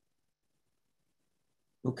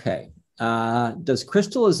 Okay. Does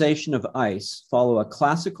crystallization of ice follow a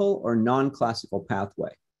classical or non-classical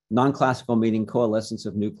pathway? Non-classical meaning coalescence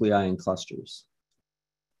of nuclei and clusters.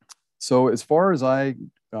 So as far as I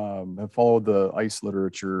have followed the ice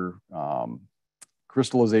literature,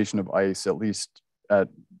 crystallization of ice, at least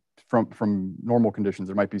from normal conditions,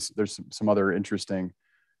 there's some other interesting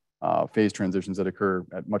phase transitions that occur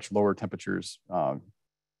at much lower temperatures,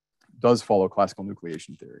 does follow classical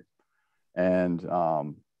nucleation theory. And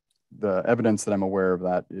the evidence that I'm aware of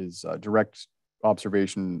that is direct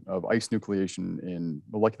observation of ice nucleation in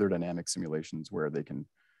molecular dynamics simulations where they can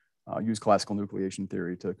use classical nucleation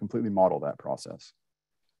theory to completely model that process.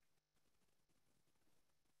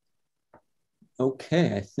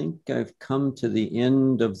 Okay, I think I've come to the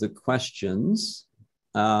end of the questions.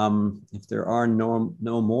 If there are no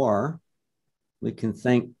more, we can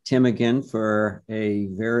thank Tim again for a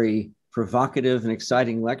very provocative and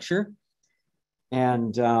exciting lecture.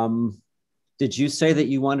 And did you say that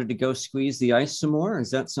you wanted to go squeeze the ice some more?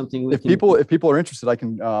 Is that something we if people are interested, I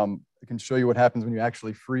can show you what happens when you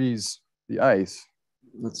actually freeze the ice.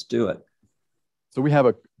 Let's do it. So we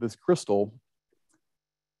have this crystal,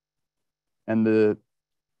 and the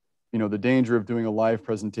danger of doing a live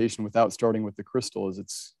presentation without starting with the crystal is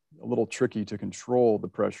it's a little tricky to control the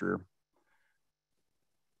pressure.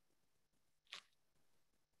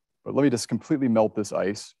 But let me just completely melt this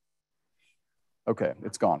ice. Okay,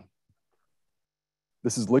 it's gone.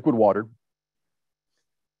 This is liquid water.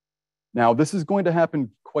 Now, this is going to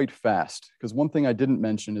happen quite fast, because one thing I didn't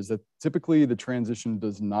mention is that typically the transition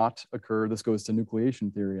does not occur. This goes to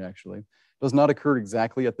nucleation theory, actually. Does not occur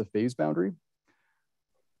exactly at the phase boundary.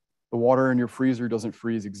 The water in your freezer doesn't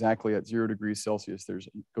freeze exactly at 0 degrees Celsius. It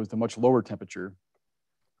goes to much lower temperature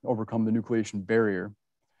to overcome the nucleation barrier.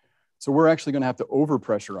 So we're actually going to have to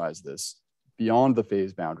overpressurize this beyond the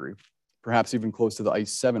phase boundary, perhaps even close to the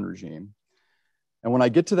ice 7 regime. And when I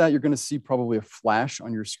get to that, you're going to see probably a flash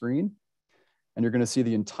on your screen, and you're going to see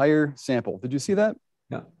the entire sample. Did you see that?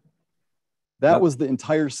 Yeah. That was the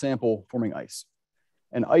entire sample forming ice.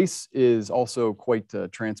 And ice is also quite a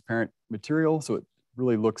transparent material, so it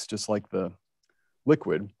really looks just like the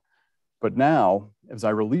liquid. But now, as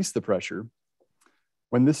I release the pressure,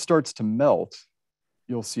 when this starts to melt,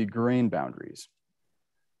 you'll see grain boundaries.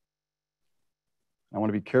 I want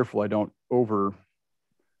to be careful I don't overdo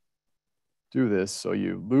this, so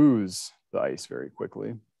you lose the ice very quickly.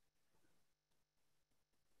 You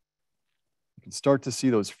can start to see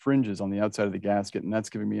those fringes on the outside of the gasket, and that's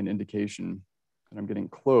giving me an indication that I'm getting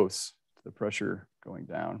close to the pressure going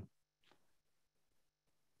down.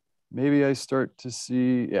 Maybe I start to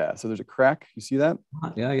see, yeah, so there's a crack. You see that?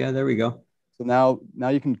 Yeah, there we go. So now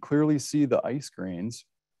you can clearly see the ice grains.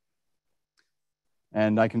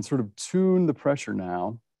 And I can sort of tune the pressure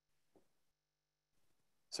now.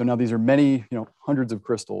 So now these are many, hundreds of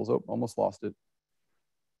crystals. Oh, almost lost it.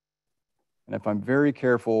 And if I'm very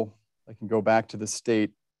careful, I can go back to the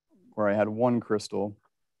state where I had one crystal.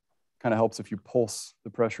 Kind of helps if you pulse the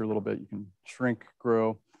pressure a little bit. You can shrink,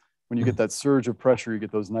 grow. When you get that surge of pressure, you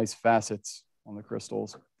get those nice facets on the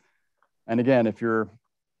crystals. And again,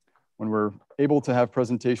 when we're able to have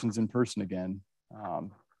presentations in person again,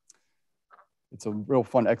 it's a real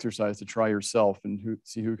fun exercise to try yourself and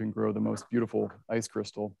see who can grow the most beautiful ice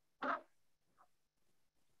crystal.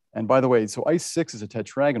 And by the way, so ice 6 is a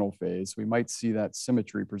tetragonal phase. We might see that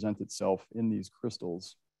symmetry present itself in these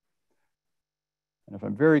crystals. And if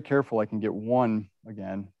I'm very careful, I can get one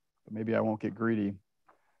again, but maybe I won't get greedy.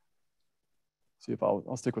 See if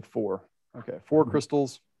I'll stick with 4. Okay, 4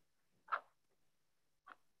 crystals.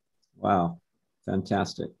 Wow,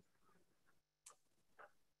 fantastic.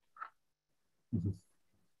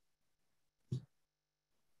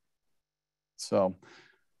 So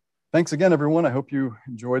thanks again, everyone. I hope you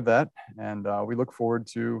enjoyed that. And we look forward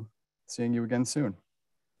to seeing you again soon.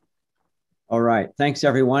 All right. Thanks,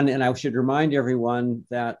 everyone. And I should remind everyone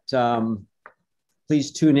that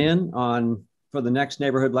please tune in for the next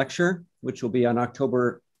neighborhood lecture, which will be on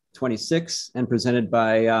October 26th and presented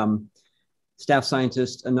by staff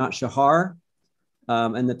scientist Anat Shahar.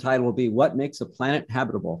 And the title will be What Makes a Planet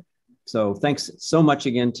Habitable? So thanks so much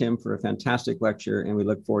again, Tim, for a fantastic lecture. And we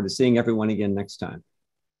look forward to seeing everyone again next time.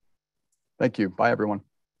 Thank you. Bye, everyone.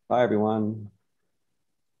 Bye, everyone.